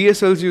write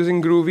DSLs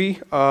using Groovy.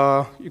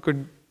 You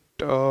could,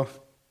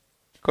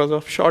 because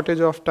of shortage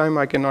of time,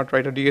 I cannot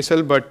write a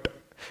DSL, but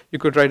you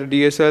could write a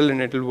DSL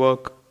and it will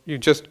work. You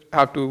just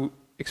have to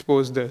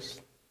expose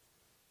this.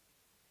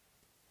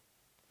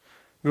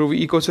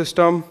 Groovy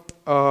ecosystem.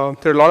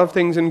 There are a lot of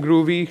things in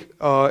Groovy.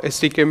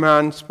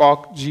 SDKman,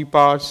 Spock,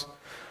 gparse,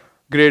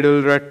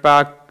 Gradle,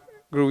 Redpack,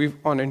 Groovy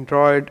on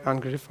Android,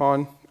 and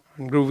Griffon,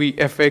 and Groovy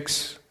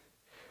FX,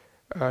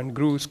 and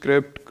Groove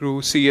script,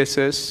 Groove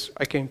CSS.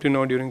 I came to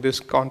know during this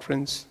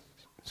conference.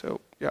 So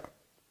yeah.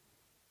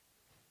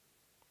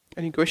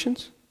 Any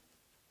questions?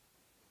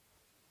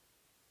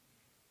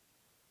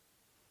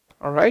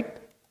 All right.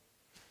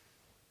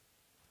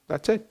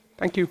 That's it.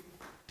 Thank you.